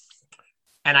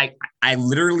 And I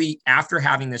literally, after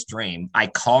having this dream, I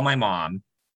call my mom,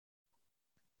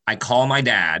 I call my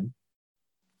dad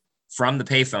from the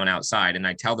payphone outside, and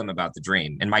I tell them about the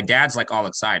dream. And my dad's like all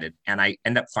excited. And I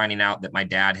end up finding out that my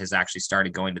dad has actually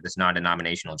started going to this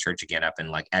non-denominational church again up in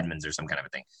like Edmonds or some kind of a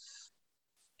thing.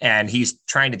 And he's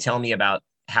trying to tell me about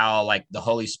how like the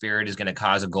Holy Spirit is going to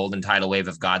cause a golden tidal wave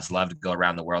of God's love to go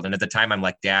around the world. And at the time I'm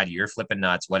like, Dad, you're flipping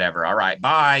nuts, whatever. All right,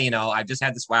 bye. I've just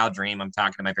had this wild dream. I'm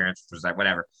talking to my parents,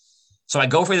 whatever. So I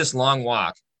go for this long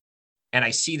walk and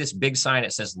I see this big sign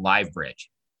that says Live Bridge.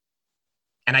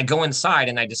 And I go inside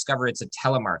and I discover it's a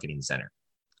telemarketing center.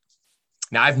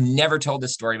 Now, I've never told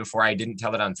this story before. I didn't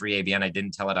tell it on 3ABN. I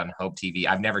didn't tell it on Hope TV.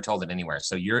 I've never told it anywhere.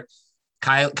 So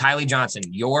Kylie Johnson,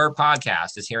 your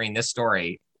podcast is hearing this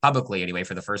story publicly anyway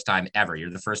for the first time ever. You're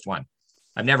the first one.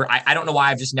 I don't know why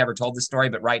I've just never told this story,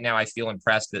 but right now I feel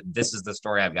impressed that this is the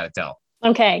story I've got to tell.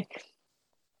 Okay.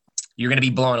 You're going to be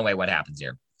blown away what happens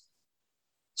here.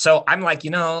 So I'm like,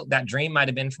 that dream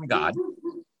might've been from God.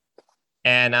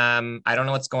 And I don't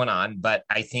know what's going on, but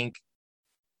I think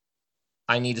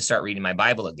I need to start reading my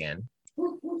Bible again.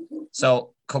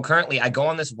 So concurrently, I go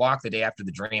on this walk the day after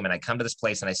the dream and I come to this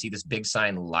place and I see this big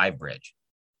sign, Live Bridge.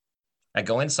 I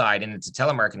go inside and it's a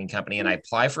telemarketing company and I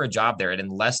apply for a job there. And in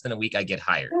less than a week, I get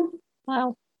hired.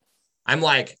 Wow. I'm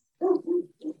like,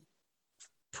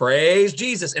 praise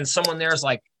Jesus. And someone there's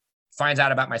like, finds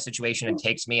out about my situation and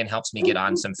takes me and helps me get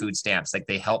on some food stamps. Like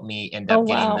they help me end up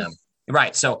getting them.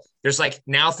 Right. So there's like,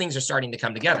 now things are starting to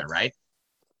come together. Right.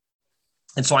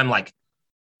 And so I'm like,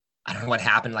 I don't know what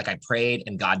happened. Like I prayed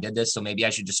and God did this. So maybe I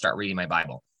should just start reading my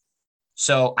Bible.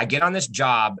 So I get on this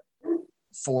job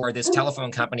for this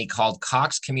telephone company called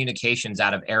Cox Communications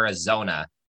out of Arizona.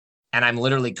 And I'm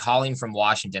literally calling from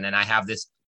Washington. And I have this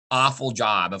awful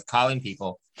job of calling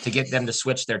people to get them to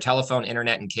switch their telephone,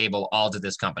 internet, and cable all to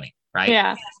this company. Right.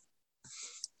 Yeah.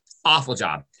 Awful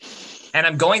job. And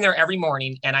I'm going there every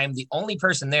morning and I'm the only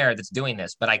person there that's doing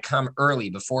this, but I come early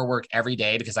before work every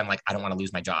day because I'm like, I don't want to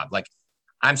lose my job. Like,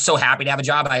 I'm so happy to have a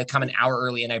job. I come an hour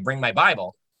early and I bring my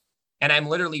Bible and I'm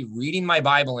literally reading my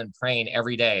Bible and praying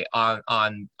every day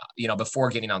on before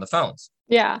getting on the phones.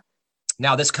 Yeah.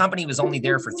 Now, this company was only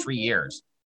there for 3 years.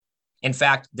 In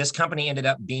fact, this company ended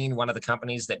up being one of the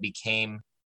companies that became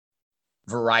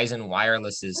Verizon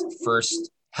Wireless's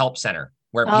first help center,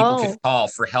 where people could call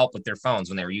for help with their phones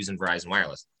when they were using Verizon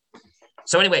Wireless.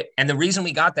 So anyway, and the reason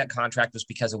we got that contract was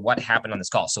because of what happened on this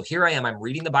call. So here I am, I'm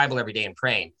reading the Bible every day and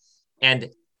praying. And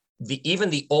even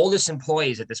the oldest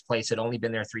employees at this place had only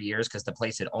been there 3 years because the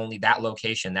place had only, that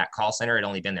location, that call center had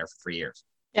only been there for 3 years.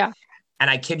 Yeah. And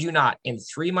I kid you not, in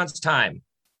 3 months' time,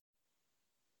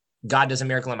 God does a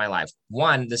miracle in my life.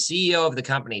 One, the CEO of the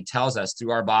company tells us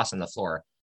through our boss on the floor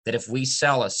that if we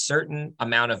sell a certain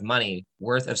amount of money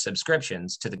worth of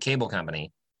subscriptions to the cable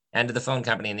company, and to the phone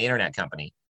company and the internet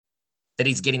company that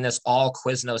he's getting us all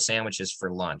Quiznos sandwiches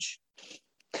for lunch.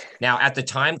 Now, at the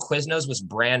time, Quiznos was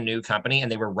brand new company,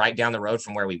 and they were right down the road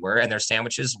from where we were, and their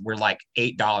sandwiches were like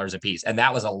 $8 a piece, and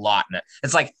that was a lot.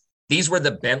 It's like these were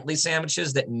the Bentley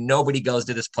sandwiches that nobody goes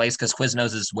to this place because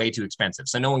Quiznos is way too expensive,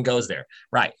 so no one goes there,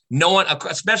 right? No one,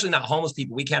 especially not homeless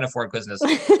people, we can't afford Quiznos,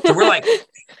 so we're like,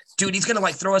 dude, he's gonna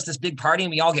like throw us this big party,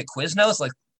 and we all get Quiznos,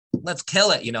 like, let's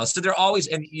kill it, you know? So they're always,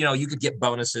 and you know, you could get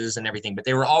bonuses and everything, but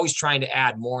they were always trying to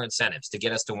add more incentives to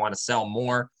get us to want to sell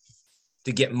more,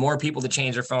 to get more people to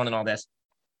change their phone and all this.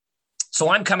 So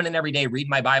I'm coming in every day, reading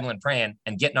my Bible and praying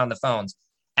and getting on the phones.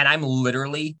 And I'm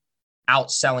literally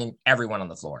outselling everyone on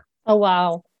the floor. Oh,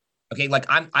 wow. Okay. Like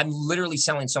I'm literally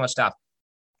selling so much stuff.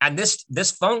 And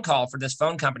this phone call for this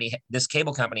phone company, this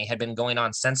cable company had been going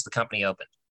on since the company opened.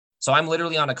 So I'm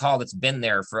literally on a call that's been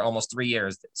there for almost 3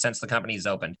 years since the company's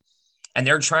opened. And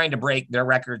they're trying to break their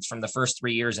records from the first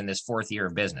 3 years in this 4th year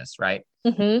of business, right?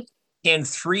 Mm-hmm. In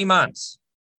 3 months,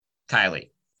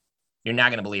 Kylie, you're not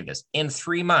going to believe this. In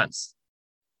 3 months,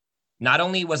 not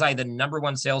only was I the number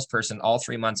one salesperson all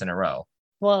 3 months in a row.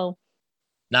 Whoa.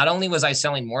 Not only was I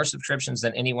selling more subscriptions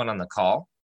than anyone on the call,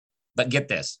 but get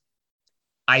this,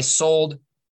 I sold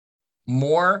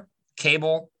more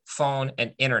cable, phone,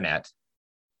 and internet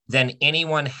than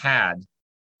anyone had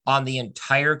on the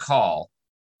entire call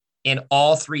in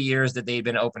all 3 years that they'd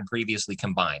been open previously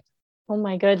combined. Oh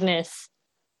my goodness.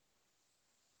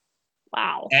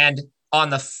 Wow. And on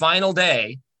the final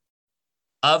day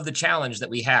of the challenge that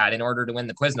we had in order to win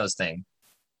the Quiznos thing,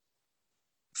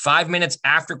 5 minutes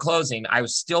after closing, I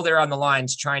was still there on the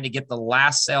lines trying to get the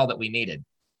last sale that we needed.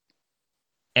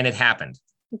 And it happened.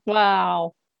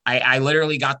 Wow. I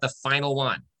literally got the final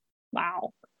one.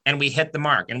 Wow. And we hit the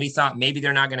mark. And we thought maybe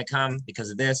they're not going to come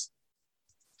because of this.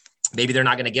 Maybe they're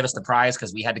not going to give us the prize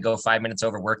because we had to go 5 minutes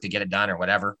over work to get it done or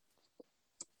whatever.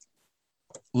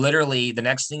 Literally, the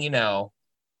next thing you know,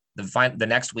 the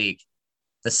next week,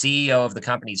 the CEO of the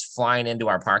company's flying into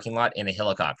our parking lot in a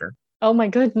helicopter. Oh my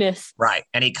goodness. Right.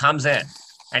 And he comes in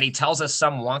and he tells us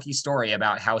some wonky story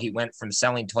about how he went from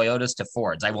selling Toyotas to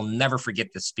Fords. I will never forget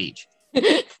this speech.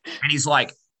 And he's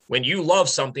like, when you love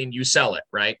something, you sell it,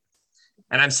 right?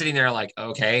 And I'm sitting there like,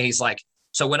 okay. He's like,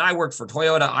 so when I worked for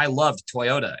Toyota, I loved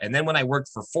Toyota. And then when I worked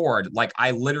for Ford, like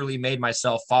I literally made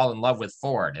myself fall in love with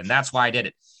Ford. And that's why I did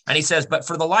it. And he says, but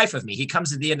for the life of me, he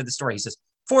comes to the end of the story. He says,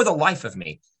 for the life of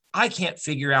me, I can't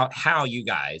figure out how you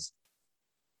guys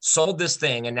sold this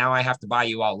thing. And now I have to buy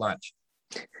you all lunch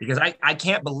because I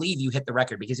can't believe you hit the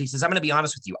record, because he says, I'm going to be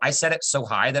honest with you. I set it so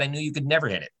high that I knew you could never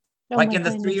hit it. Oh like in the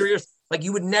goodness. 3 years, like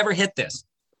you would never hit this.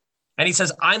 And he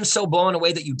says, I'm so blown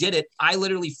away that you did it. I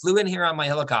literally flew in here on my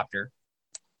helicopter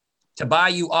to buy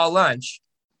you all lunch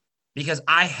because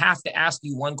I have to ask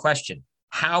you one question.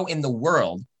 How in the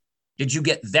world did you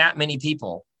get that many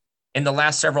people in the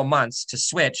last several months to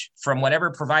switch from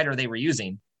whatever provider they were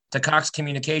using to Cox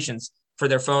Communications for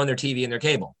their phone, their TV, and their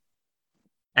cable?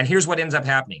 And here's what ends up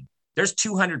happening. There's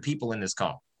 200 people in this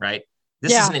call, right?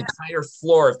 This is an entire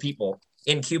floor of people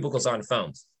in cubicles on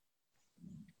phones.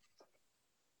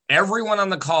 Everyone on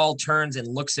the call turns and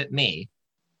looks at me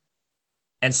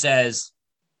and says,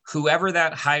 whoever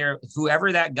that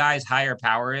guy's higher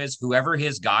power is, whoever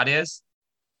his God is,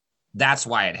 that's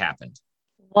why it happened.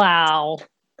 Wow.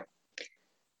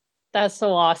 That's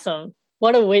so awesome.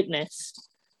 What a witness.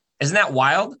 Isn't that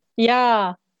wild?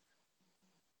 Yeah.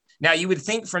 Now, you would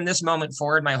think from this moment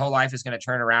forward, my whole life is going to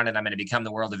turn around and I'm going to become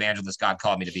the world evangelist God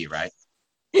called me to be, right?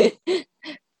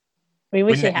 We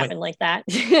wish it happened like that.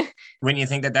 When you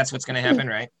think that that's what's going to happen,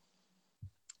 right?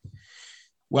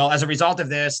 Well, as a result of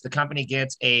this, the company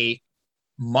gets a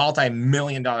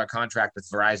multi-million-dollar contract with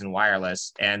Verizon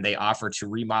Wireless, and they offer to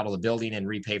remodel the building and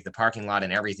repave the parking lot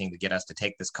and everything to get us to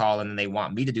take this call. And then they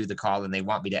want me to do the call, and they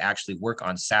want me to actually work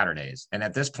on Saturdays. And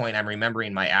at this point, I'm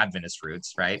remembering my Adventist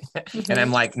roots, right? Mm-hmm. And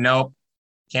I'm like, nope,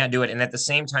 can't do it. And at the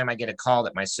same time, I get a call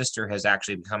that my sister has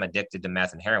actually become addicted to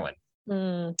meth and heroin.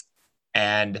 Mm.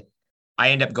 And I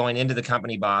end up going into the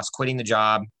company boss, quitting the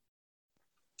job,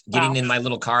 getting in my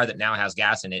little car that now has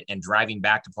gas in it, and driving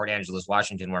back to Port Angeles,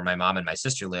 Washington, where my mom and my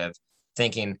sister live,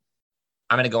 thinking,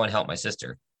 I'm going to go and help my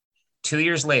sister. 2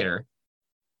 years later,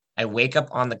 I wake up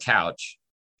on the couch,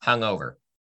 hungover.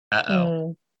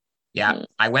 Yeah.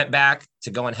 I went back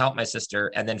to go and help my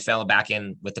sister and then fell back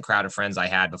in with the crowd of friends I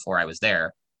had before I was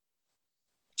there.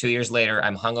 2 years later,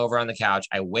 I'm hungover on the couch.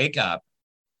 I wake up,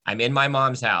 I'm in my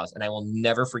mom's house, and I will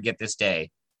never forget this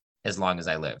day as long as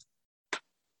I live.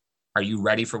 Are you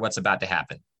ready for what's about to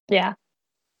happen? Yeah.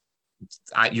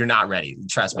 You're not ready.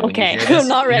 Trust me. Okay. When you hear this, I'm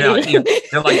not ready.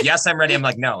 they're like, yes, I'm ready. I'm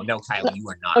like, no, Kylie, you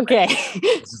are not okay. ready.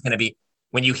 This is going to be,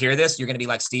 When you hear this, you're going to be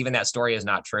like, Stephen, that story is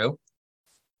not true,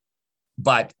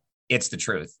 but it's the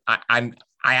truth. I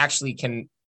actually can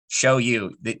show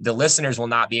you, the listeners will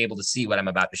not be able to see what I'm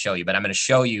about to show you, but I'm going to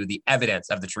show you the evidence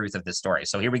of the truth of this story.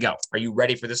 So here we go. Are you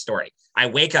ready for this story? I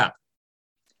wake up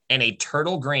and a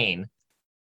turtle green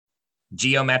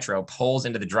Geo Metro pulls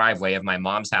into the driveway of my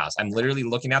mom's house. I'm literally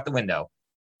looking out the window.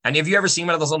 And have you ever seen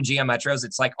one of those little Geo Metros?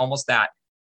 It's like almost that.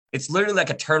 It's literally like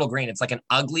a turtle green. It's like an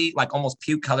ugly, like almost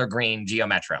puke color green Geo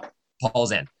Metro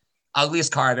pulls in.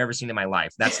 Ugliest car I've ever seen in my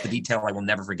life. That's the detail I will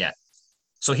never forget.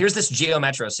 So here's this Geo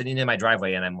Metro sitting in my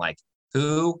driveway, and I'm like,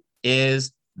 who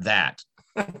is that?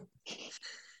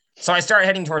 So I start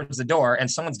heading towards the door, and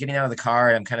someone's getting out of the car,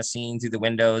 and I'm kind of seeing through the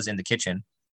windows in the kitchen.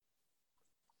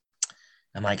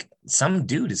 I'm like, some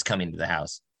dude is coming to the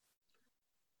house.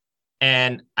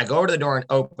 And I go over to the door and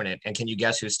open it, and can you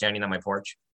guess who's standing on my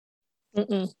porch?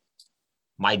 Mm-mm.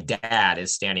 My dad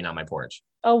is standing on my porch.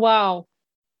 Oh, wow.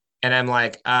 And I'm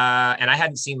like, and I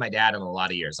hadn't seen my dad in a lot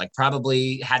of years, like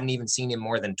probably hadn't even seen him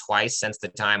more than twice since the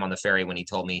time on the ferry when he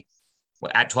told me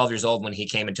at 12 years old, when he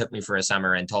came and took me for a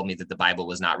summer and told me that the Bible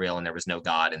was not real and there was no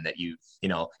God, and that you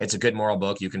know, it's a good moral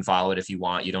book. You can follow it if you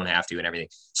want, you don't have to, and everything.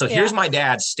 So here's my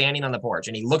dad standing on the porch,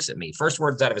 and he looks at me, first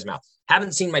words out of his mouth.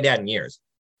 Haven't seen my dad in years.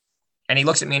 And he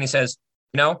looks at me and he says,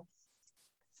 you know,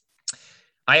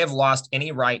 I have lost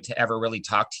any right to ever really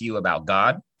talk to you about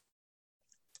God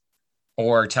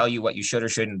or tell you what you should or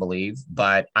shouldn't believe,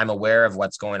 but I'm aware of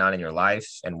what's going on in your life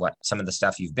and what some of the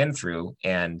stuff you've been through.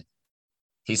 And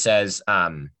he says,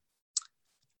 I've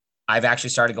actually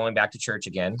started going back to church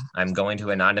again. I'm going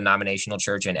to a non-denominational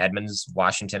church in Edmonds,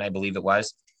 Washington, I believe it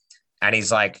was. And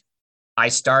he's like, I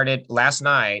started last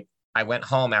night. I went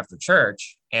home after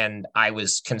church and I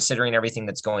was considering everything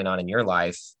that's going on in your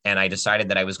life. And I decided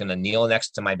that I was going to kneel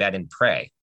next to my bed and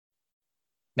pray.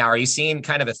 Now, are you seeing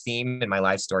kind of a theme in my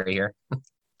life story here?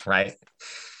 Right.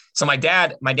 So my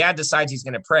dad decides he's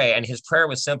going to pray, and his prayer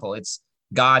was simple. It's,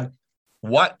 God,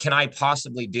 what can I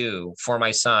possibly do for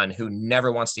my son who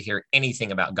never wants to hear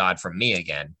anything about God from me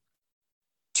again,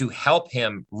 to help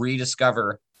him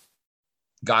rediscover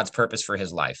God's purpose for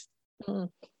his life? Mm-hmm.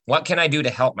 What can I do to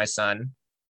help my son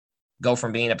go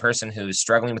from being a person who's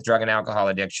struggling with drug and alcohol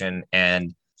addiction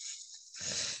and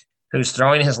who's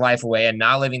throwing his life away and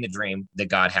not living the dream that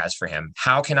God has for him?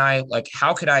 How can I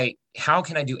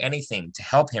do anything to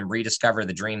help him rediscover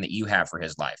the dream that you have for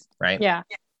his life? Right. Yeah.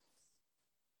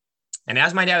 And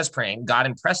as my dad is praying, God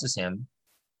impresses him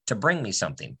to bring me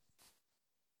something.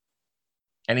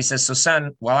 And he says, so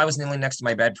son, while I was kneeling next to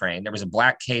my bed praying, there was a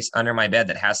black case under my bed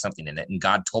that has something in it. And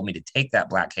God told me to take that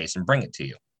black case and bring it to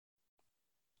you.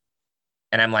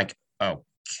 And I'm like,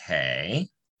 okay.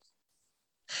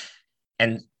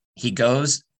 And he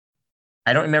goes,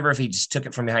 I don't remember if he just took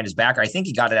it from behind his back, or I think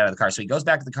he got it out of the car. So he goes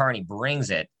back to the car and he brings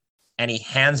it and he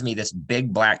hands me this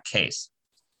big black case.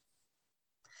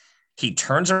 He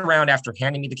turns around after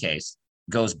handing me the case,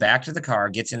 goes back to the car,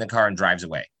 gets in the car and drives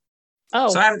away. Oh,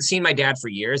 so I haven't seen my dad for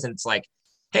years. And it's like,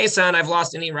 hey, son, I've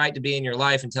lost any right to be in your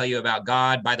life and tell you about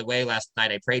God. By the way, last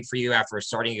night I prayed for you after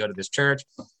starting to go to this church.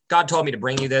 God told me to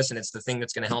bring you this, and it's the thing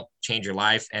that's going to help change your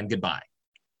life, and goodbye.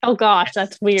 Oh gosh,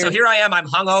 that's weird. So here I am, I'm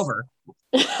hungover.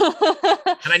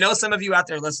 And I know some of you out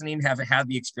there listening have had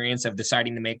the experience of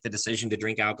deciding to make the decision to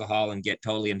drink alcohol and get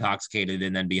totally intoxicated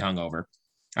and then be hungover.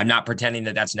 I'm not pretending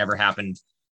that that's never happened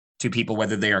to people,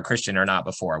 whether they are Christian or not,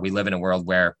 before. We live in a world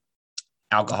where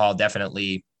alcohol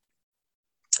definitely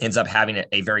ends up having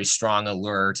a very strong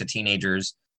allure to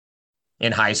teenagers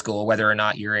in high school, whether or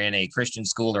not you're in a Christian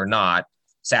school or not.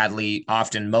 Sadly,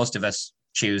 often most of us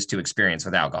choose to experience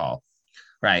with alcohol,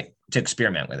 right? To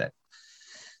experiment with it.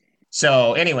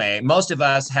 So anyway, most of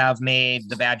us have made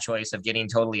the bad choice of getting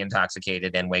totally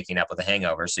intoxicated and waking up with a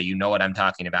hangover. So you know what I'm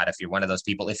talking about. If you're one of those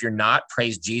people, if you're not,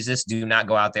 praise Jesus, do not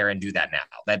go out there and do that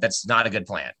now. That's not a good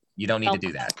plan. You don't need to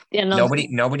do that. Yeah,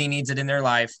 nobody needs it in their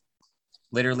life.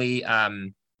 Literally,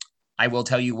 I will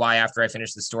tell you why after I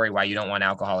finish the story, why you don't want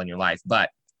alcohol in your life. But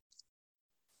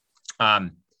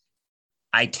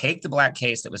I take the black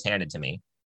case that was handed to me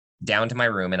down to my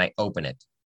room and I open it.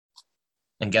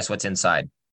 And guess what's inside?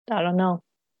 I don't know.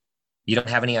 You don't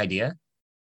have any idea?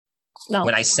 No.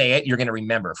 When I say it, you're going to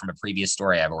remember from a previous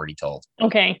story I've already told.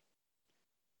 Okay.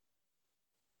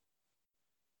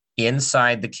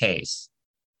 Inside the case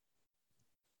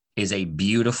is a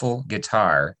beautiful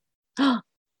guitar that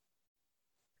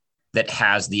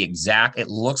has the exact, it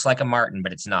looks like a Martin,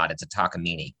 but it's not. It's a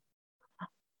Takamine.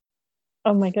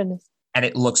 Oh my goodness. And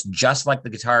it looks just like the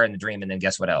guitar in the dream. And then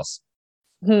guess what else?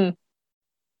 On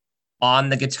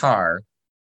the guitar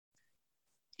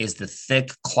is the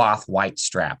thick cloth white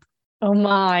strap. Oh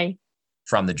my.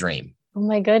 From the dream. Oh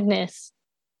my goodness.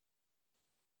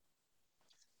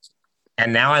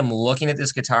 And now I'm looking at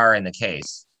this guitar in the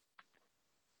case,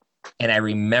 and I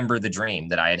remember the dream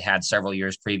that I had had several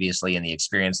years previously and the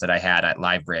experience that I had at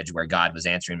Live Bridge where God was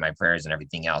answering my prayers and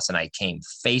everything else. And I came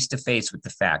face to face with the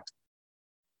fact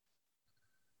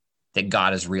that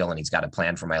God is real and he's got a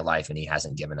plan for my life and he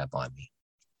hasn't given up on me.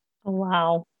 Oh,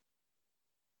 wow.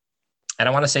 And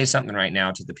I want to say something right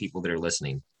now to the people that are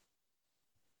listening.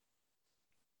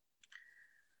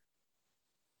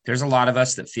 There's a lot of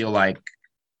us that feel like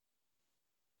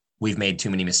we've made too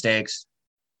many mistakes,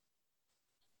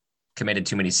 committed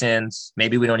too many sins.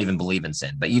 Maybe we don't even believe in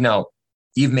sin, but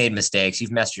you've made mistakes.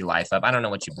 You've messed your life up. I don't know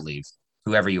what you believe,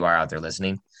 whoever you are out there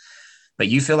listening, but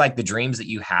you feel like the dreams that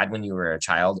you had when you were a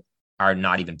child are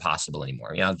not even possible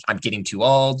anymore. I'm getting too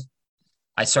old.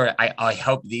 I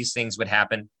hope these things would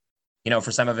happen.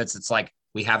 For some of us, it's like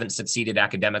we haven't succeeded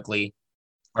academically,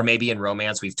 or maybe in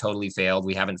romance, we've totally failed.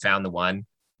 We haven't found the one.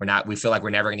 We feel like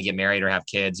we're never going to get married or have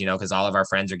kids, because all of our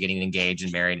friends are getting engaged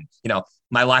and married.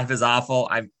 My life is awful.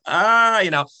 And our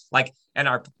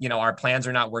plans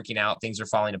are not working out. Things are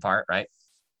falling apart. Right.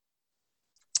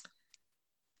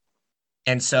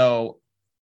 And so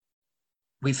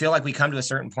we feel like we come to a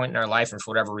certain point in our life, and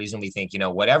for whatever reason, we think,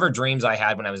 whatever dreams I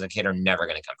had when I was a kid are never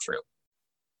going to come true.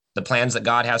 The plans that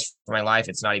God has for my life,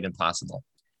 it's not even possible.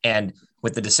 And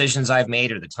with the decisions I've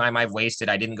made or the time I've wasted,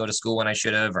 I didn't go to school when I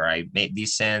should have, or I made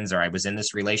these sins, or I was in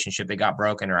this relationship that got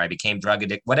broken, or I became drug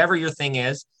addicted, whatever your thing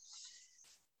is,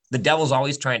 the devil's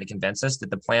always trying to convince us that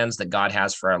the plans that God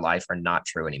has for our life are not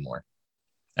true anymore,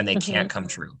 and they can't come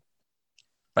true.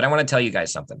 But I want to tell you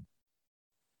guys something.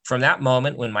 From that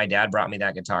moment when my dad brought me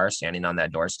that guitar standing on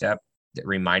that doorstep, that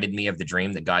reminded me of the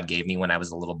dream that God gave me when I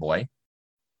was a little boy.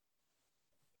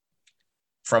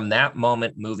 From that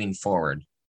moment moving forward,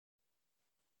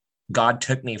 God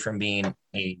took me from being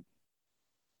a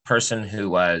person who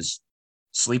was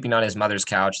sleeping on his mother's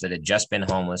couch, that had just been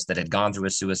homeless, that had gone through a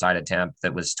suicide attempt,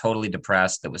 that was totally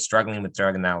depressed, that was struggling with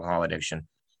drug and alcohol addiction,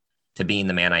 to being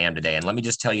the man I am today. And let me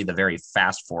just tell you the very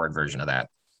fast forward version of that.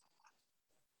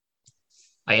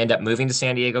 I end up moving to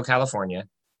San Diego, California,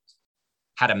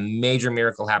 had a major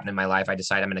miracle happen in my life. I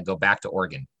decided I'm going to go back to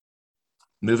Oregon,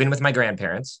 move in with my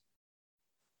grandparents,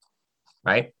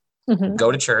 right? Mm-hmm.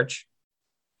 Go to church.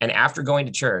 And after going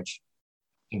to church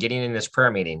and getting in this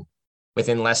prayer meeting,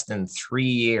 within less than 3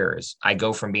 years, I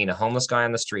go from being a homeless guy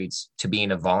on the streets to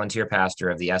being a volunteer pastor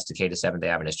of the Estacada Seventh-day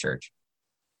Adventist Church.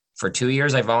 For 2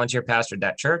 years, I volunteer pastored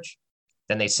that church.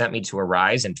 Then they sent me to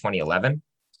Arise in 2011.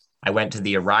 I went to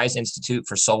the Arise Institute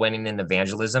for Soul Winning and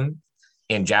Evangelism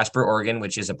in Jasper, Oregon,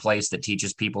 which is a place that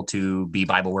teaches people to be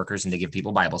Bible workers and to give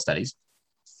people Bible studies.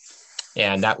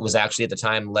 And that was actually at the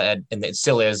time led, and it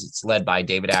still is, it's led by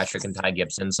David Asscherick and Ty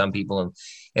Gibson. Some people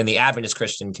in the Adventist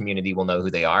Christian community will know who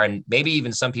they are. And maybe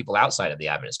even some people outside of the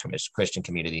Adventist Christian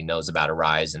community knows about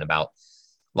Arise and about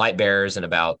Light Bearers and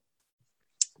about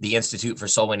the Institute for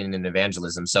Soul Winning and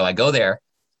Evangelism. So I go there.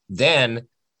 Then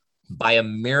by a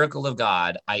miracle of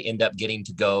God, I end up getting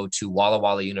to go to Walla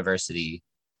Walla University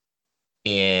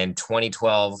in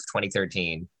 2012,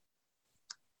 2013.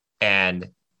 And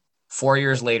 4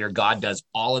 years later, God does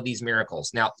all of these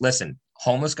miracles. Now, listen,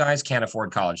 homeless guys can't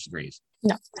afford college degrees.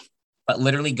 No. But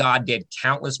literally, God did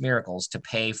countless miracles to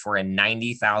pay for a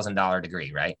 $90,000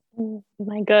 degree, right? Oh,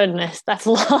 my goodness, that's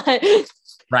a lot.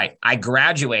 Right. I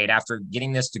graduate after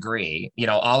getting this degree,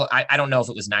 I don't know if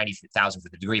it was $90,000 for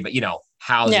the degree, but,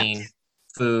 housing,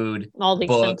 food, all the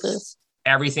books, expenses,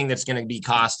 everything that's going to be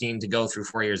costing to go through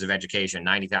 4 years of education,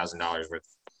 $90,000 worth.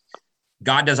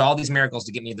 God does all these miracles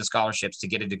to get me the scholarships to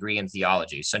get a degree in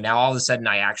theology. So now all of a sudden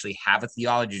I actually have a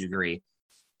theology degree.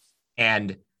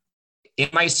 And in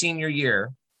my senior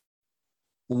year,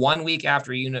 1 week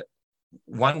after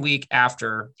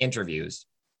interviews,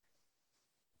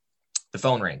 the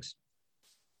phone rings.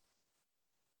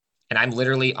 And I'm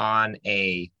literally on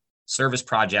a service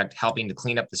project helping to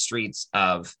clean up the streets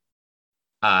of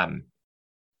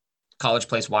College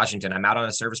Place, Washington. I'm out on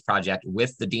a service project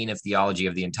with the dean of theology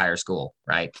of the entire school,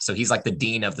 right? So he's like the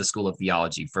dean of the School of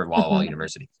Theology for Walla Walla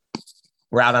University.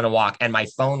 We're out on a walk and my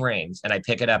phone rings and I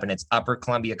pick it up and it's Upper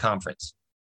Columbia Conference.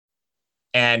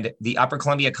 And the Upper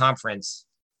Columbia Conference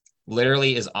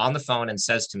literally is on the phone and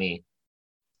says to me,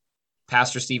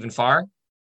 Pastor Stephen Farr,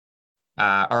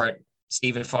 or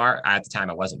Stephen Farr. At the time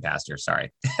I wasn't pastor,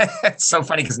 sorry. It's so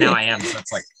funny because now I am. So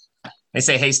it's like, they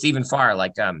say, hey, Stephen Farr,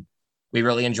 we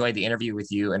really enjoyed the interview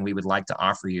with you, and we would like to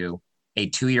offer you a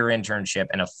 2-year internship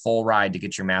and a full ride to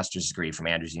get your master's degree from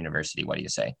Andrews University. What do you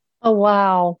say? Oh,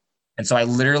 wow. And so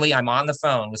I'm on the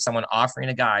phone with someone offering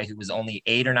a guy who was only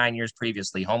 8 or 9 years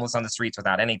previously homeless on the streets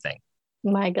without anything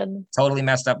My goodness. Totally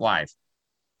messed up life.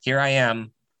 Here I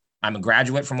am. I'm a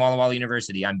graduate from Walla Walla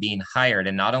University. I'm being hired.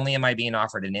 And not only am I being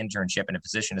offered an internship and a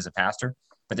position as a pastor,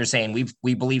 but they're saying,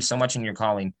 we believe so much in your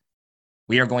calling.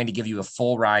 We are going to give you a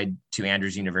full ride to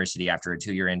Andrews University after a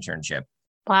 2-year internship.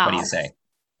 Wow. What do you say?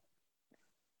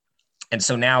 And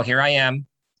so now here I am.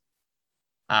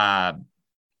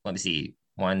 Let me see.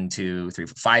 1, 2, 3,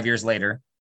 5 years later.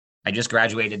 I just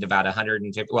graduated about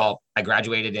 150. Well, I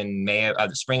graduated in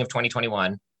spring of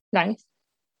 2021. Nice.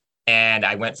 And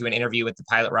I went through an interview with the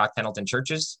Pilot Rock Pendleton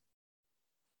churches.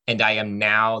 And I am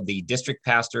now the district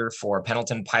pastor for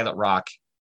Pendleton Pilot Rock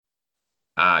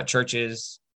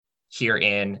churches here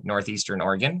in Northeastern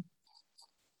Oregon.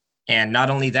 And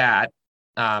not only that,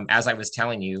 as I was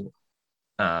telling you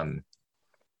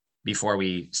before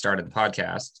we started the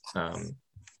podcast,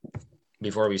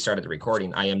 before we started the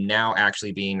recording, I am now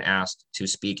actually being asked to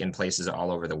speak in places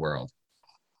all over the world.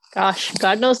 Gosh,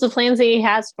 God knows the plans that he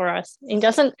has for us. He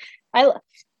doesn't,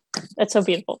 that's so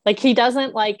beautiful. Like he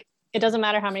doesn't it doesn't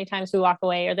matter how many times we walk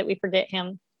away or that we forget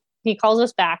him. He calls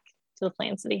us back to the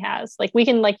plans that he has. Like we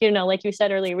can, like you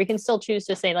said earlier, we can still choose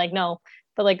to say like, no,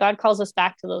 but like God calls us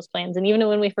back to those plans. And even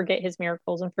when we forget his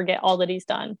miracles and forget all that he's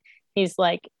done, he's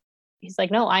like,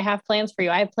 no, I have plans for you.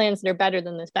 I have plans that are better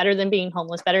than this, better than being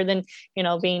homeless, better than,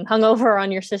 being hungover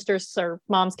on your sister's or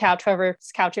mom's couch,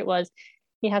 whoever's couch it was.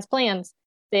 He has plans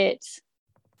that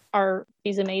are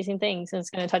these amazing things. And it's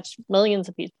going to touch millions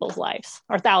of people's lives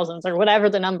or thousands or whatever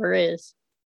the number is.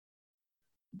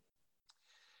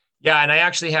 Yeah. And I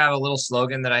actually have a little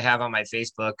slogan that I have on my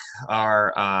Facebook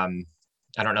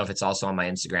I don't know if it's also on my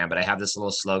Instagram, but I have this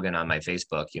little slogan on my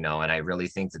Facebook, and I really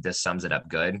think that this sums it up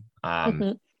good. I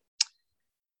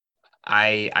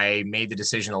made the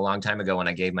decision a long time ago when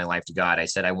I gave my life to God. I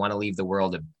said, I want to leave the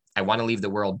world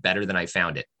better than I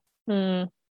found it.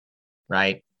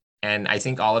 Right. And I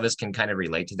think all of us can kind of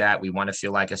relate to that. We want to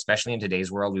feel like, especially in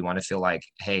today's world, we want to feel like,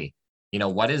 hey,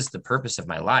 what is the purpose of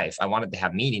my life? I want it to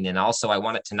have meaning. And also I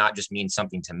want it to not just mean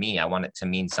something to me. I want it to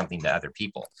mean something to other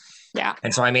people. Yeah.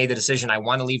 And so I made the decision. I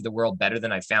want to leave the world better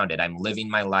than I found it. I'm living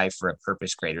my life for a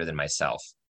purpose greater than myself.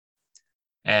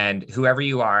 And whoever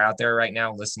you are out there right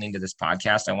now listening to this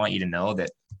podcast, I want you to know that,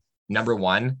 number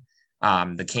one,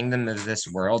 the kingdom of this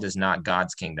world is not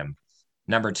God's kingdom.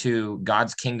 Number two,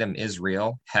 God's kingdom is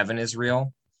real. Heaven is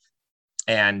real.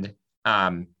 And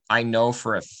I know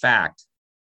for a fact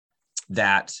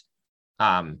that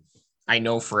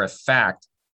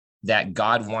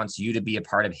God wants you to be a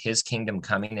part of his kingdom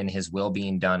coming and his will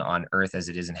being done on earth as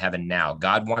it is in heaven now.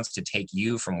 God wants to take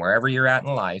you from wherever you're at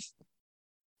in life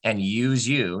and use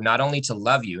you, not only to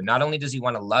love you, not only does he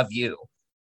want to love you,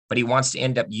 but he wants to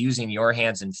end up using your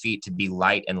hands and feet to be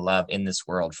light and love in this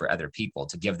world for other people,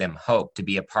 to give them hope, to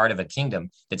be a part of a kingdom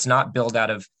that's not built out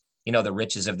of, the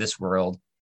riches of this world,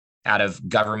 out of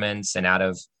governments and out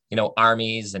of,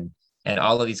 armies and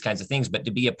all of these kinds of things, but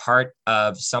to be a part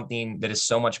of something that is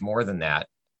so much more than that.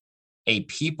 A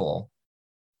people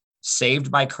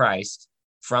saved by Christ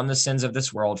from the sins of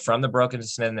this world, from the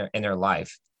brokenness in their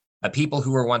life, a people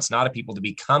who were once not a people to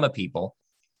become a people.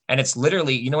 And it's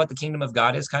literally, you know what the kingdom of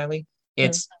God is, Kylie?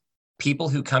 It's people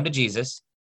who come to Jesus,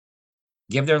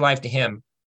 give their life to him.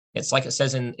 It's like it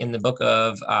says in the book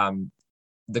of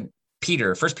First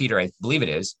Peter, I believe it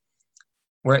is,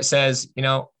 where it says,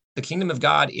 the kingdom of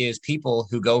God is people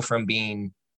who go from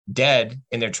being dead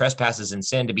in their trespasses and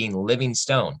sin to being living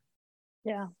stone.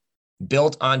 Yeah.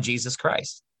 Built on Jesus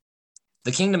Christ.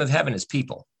 The kingdom of heaven is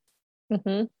people.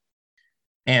 Mm-hmm.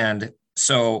 And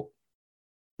so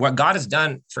what God has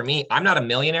done for me, I'm not a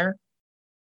millionaire.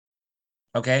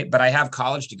 Okay. But I have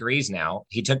college degrees now.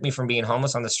 He took me from being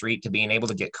homeless on the street to being able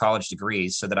to get college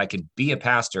degrees so that I could be a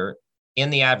pastor in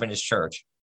the Adventist church.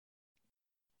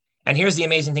 And here's the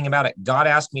amazing thing about it. God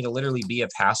asked me to literally be a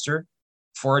pastor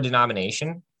for a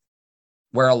denomination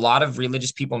where a lot of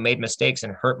religious people made mistakes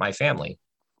and hurt my family,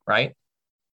 right?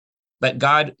 But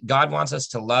God wants us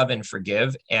to love and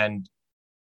forgive and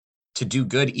to do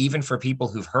good even for people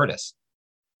who've hurt us.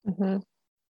 Mm-hmm.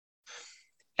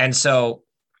 And so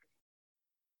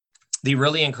the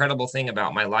really incredible thing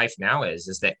about my life now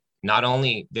is that not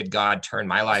only did God turn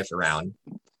my life around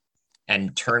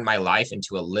and turn my life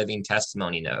into a living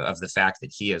testimony of the fact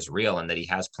that he is real and that he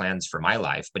has plans for my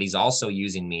life, but he's also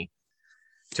using me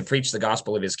to preach the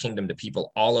gospel of his kingdom to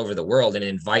people all over the world and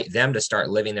invite them to start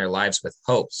living their lives with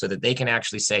hope so that they can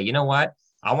actually say, you know what?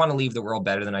 I want to leave the world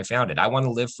better than I found it. I want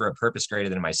to live for a purpose greater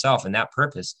than myself. And that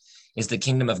purpose is the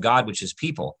kingdom of God, which is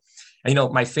people. And,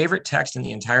 my favorite text in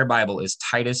the entire Bible is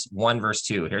Titus 1, verse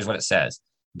 2. Here's what it says.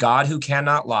 God, who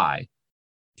cannot lie,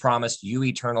 promised you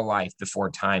eternal life before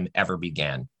time ever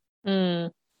began.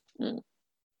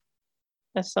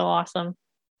 That's so awesome.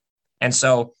 And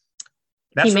so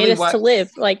that's he made really us to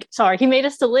live. He made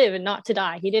us to live and not to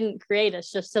die. He didn't create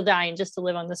us just to die and just to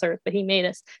live on this earth, but he made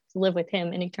us to live with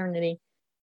him in eternity.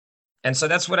 And so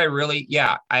that's what I really,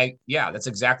 that's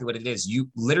exactly what it is. You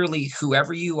literally,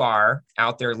 whoever you are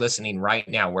out there listening right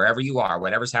now, wherever you are,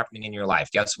 whatever's happening in your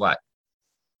life, guess what?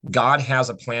 God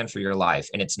has a plan for your life,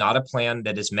 and it's not a plan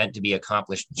that is meant to be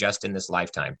accomplished just in this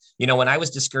lifetime. You know, when I was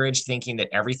discouraged thinking that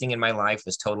everything in my life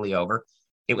was totally over,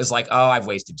 it was like, oh, I've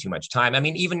wasted too much time. I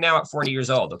mean, even now at 40 years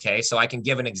old, okay, so I can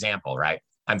give an example, right?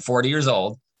 I'm 40 years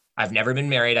old. I've never been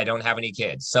married. I don't have any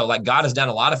kids. So like God has done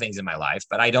a lot of things in my life,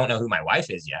 but I don't know who my wife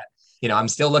is yet. You know, I'm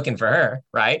still looking for her,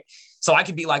 right? So I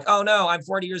could be like, oh no, I'm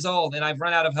 40 years old and I've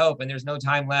run out of hope and there's no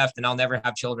time left and I'll never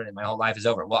have children and my whole life is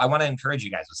over. Well, I want to encourage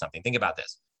you guys with something. Think about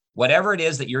this. Whatever it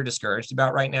is that you're discouraged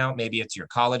about right now, maybe it's your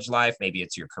college life, maybe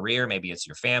it's your career, maybe it's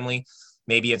your family,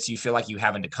 maybe it's you feel like you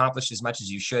haven't accomplished as much as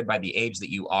you should by the age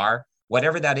that you are.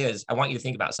 Whatever that is, I want you to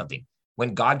think about something.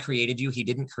 When God created you, he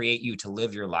didn't create you to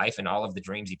live your life and all of the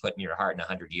dreams he put in your heart in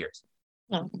 100 years.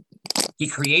 No. He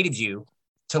created you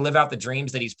to live out the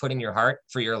dreams that he's put in your heart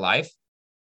for your life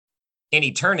in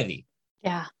eternity.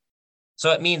 Yeah.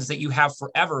 So it means that you have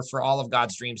forever for all of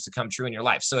God's dreams to come true in your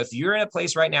life. So if you're in a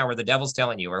place right now where the devil's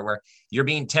telling you, or where you're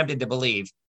being tempted to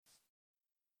believe,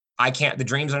 the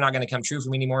dreams are not going to come true for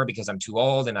me anymore because I'm too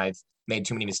old and I've made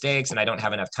too many mistakes and I don't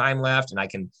have enough time left and I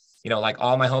can, like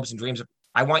all my hopes and dreams,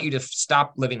 I want you to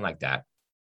stop living like that.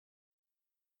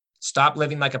 Stop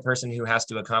living like a person who has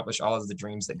to accomplish all of the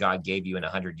dreams that God gave you in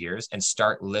 100 years and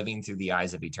start living through the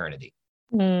eyes of eternity.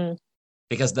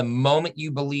 Because the moment you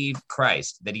believe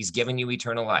Christ, that he's given you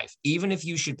eternal life, even if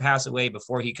you should pass away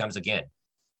before he comes again,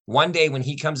 one day when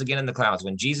he comes again in the clouds,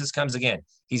 when Jesus comes again,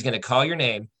 he's going to call your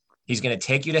name. He's going to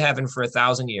take you to heaven for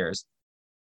 1,000 years.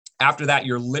 After that,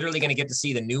 you're literally going to get to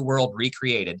see the new world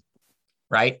recreated,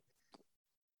 right?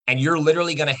 And you're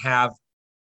literally going to have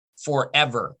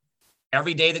forever.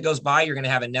 Every day that goes by, you're going to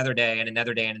have another day and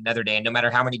another day and another day. And no matter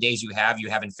how many days you have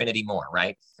infinity more,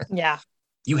 right? Yeah.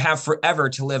 You have forever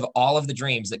to live all of the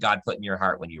dreams that God put in your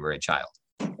heart when you were a child.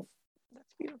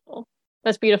 That's beautiful.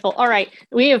 That's beautiful. All right.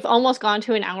 We have almost gone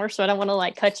to an hour, so I don't want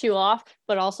to cut you off,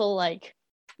 but also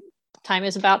time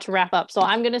is about to wrap up. So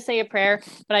I'm going to say a prayer,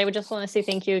 but I would just want to say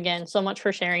thank you again so much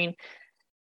for sharing.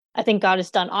 I think God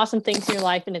has done awesome things in your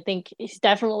life. And I think he's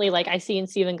definitely I see in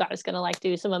Stephen, God is going to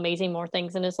do some amazing more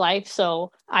things in his life.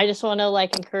 So I just want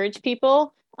to encourage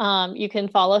people. You can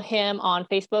follow him on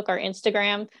Facebook or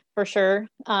Instagram for sure,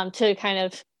 to kind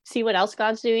of see what else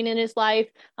God's doing in his life.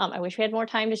 I wish we had more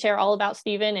time to share all about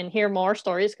Stephen and hear more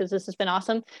stories because this has been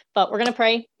awesome, but we're going to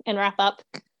pray and wrap up.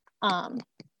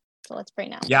 So let's pray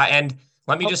now. Yeah. And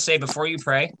let me just say before you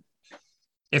pray,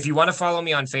 if you want to follow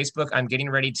me on Facebook, I'm getting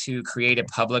ready to create a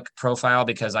public profile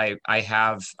because I've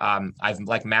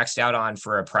maxed out on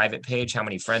for a private page how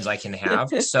many friends I can have.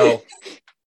 So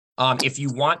if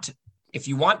you want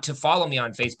to follow me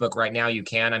on Facebook right now, you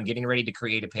can. I'm getting ready to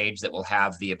create a page that will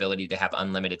have the ability to have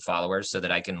unlimited followers so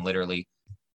that I can literally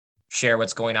share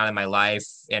what's going on in my life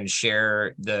and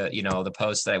share the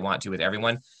posts that I want to with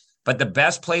everyone. But the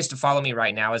best place to follow me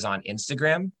right now is on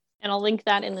Instagram. And I'll link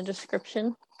that in the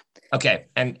description. Okay.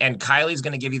 And Kylie's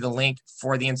going to give you the link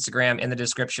for the Instagram in the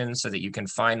description so that you can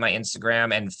find my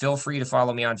Instagram, and feel free to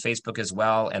follow me on Facebook as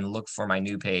well and look for my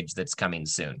new page that's coming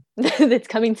soon. That's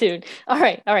coming soon. All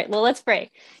right. Well, let's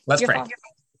pray. Let's pray.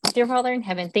 Dear Father in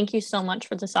heaven, thank you so much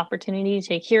for this opportunity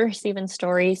to hear Stephen's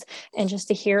stories and just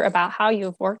to hear about how you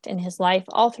have worked in his life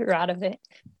all throughout it.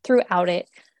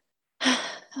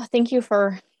 Thank you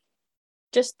for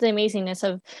just the amazingness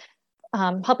of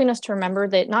helping us to remember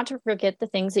that not to forget the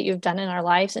things that you've done in our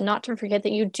lives and not to forget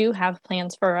that you do have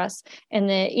plans for us, and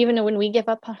that even when we give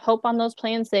up hope on those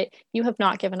plans, that you have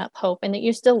not given up hope and that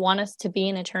you still want us to be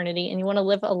in eternity and you want to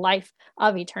live a life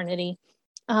of eternity.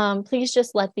 Please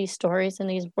just let these stories and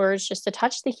these words just to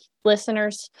touch the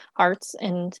listeners' hearts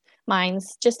and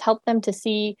minds, just help them to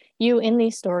see you in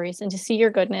these stories and to see your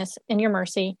goodness and your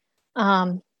mercy.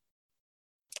 And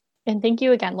thank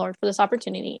you again, Lord, for this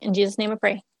opportunity. In Jesus' name I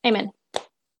pray. Amen.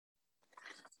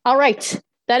 All right.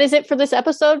 That is it for this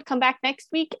episode. Come back next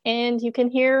week and you can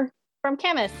hear from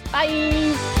Camus. Bye.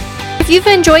 If you've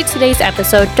enjoyed today's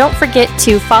episode, don't forget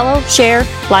to follow, share,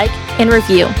 like, and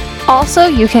review. Also,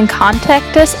 you can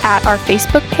contact us at our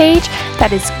Facebook page.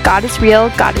 That is God is Real,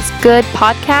 God is Good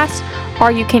podcast.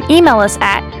 Or you can email us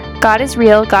at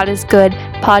godisreal,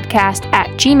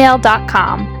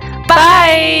 godisgoodpodcast@gmail.com.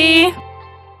 Bye!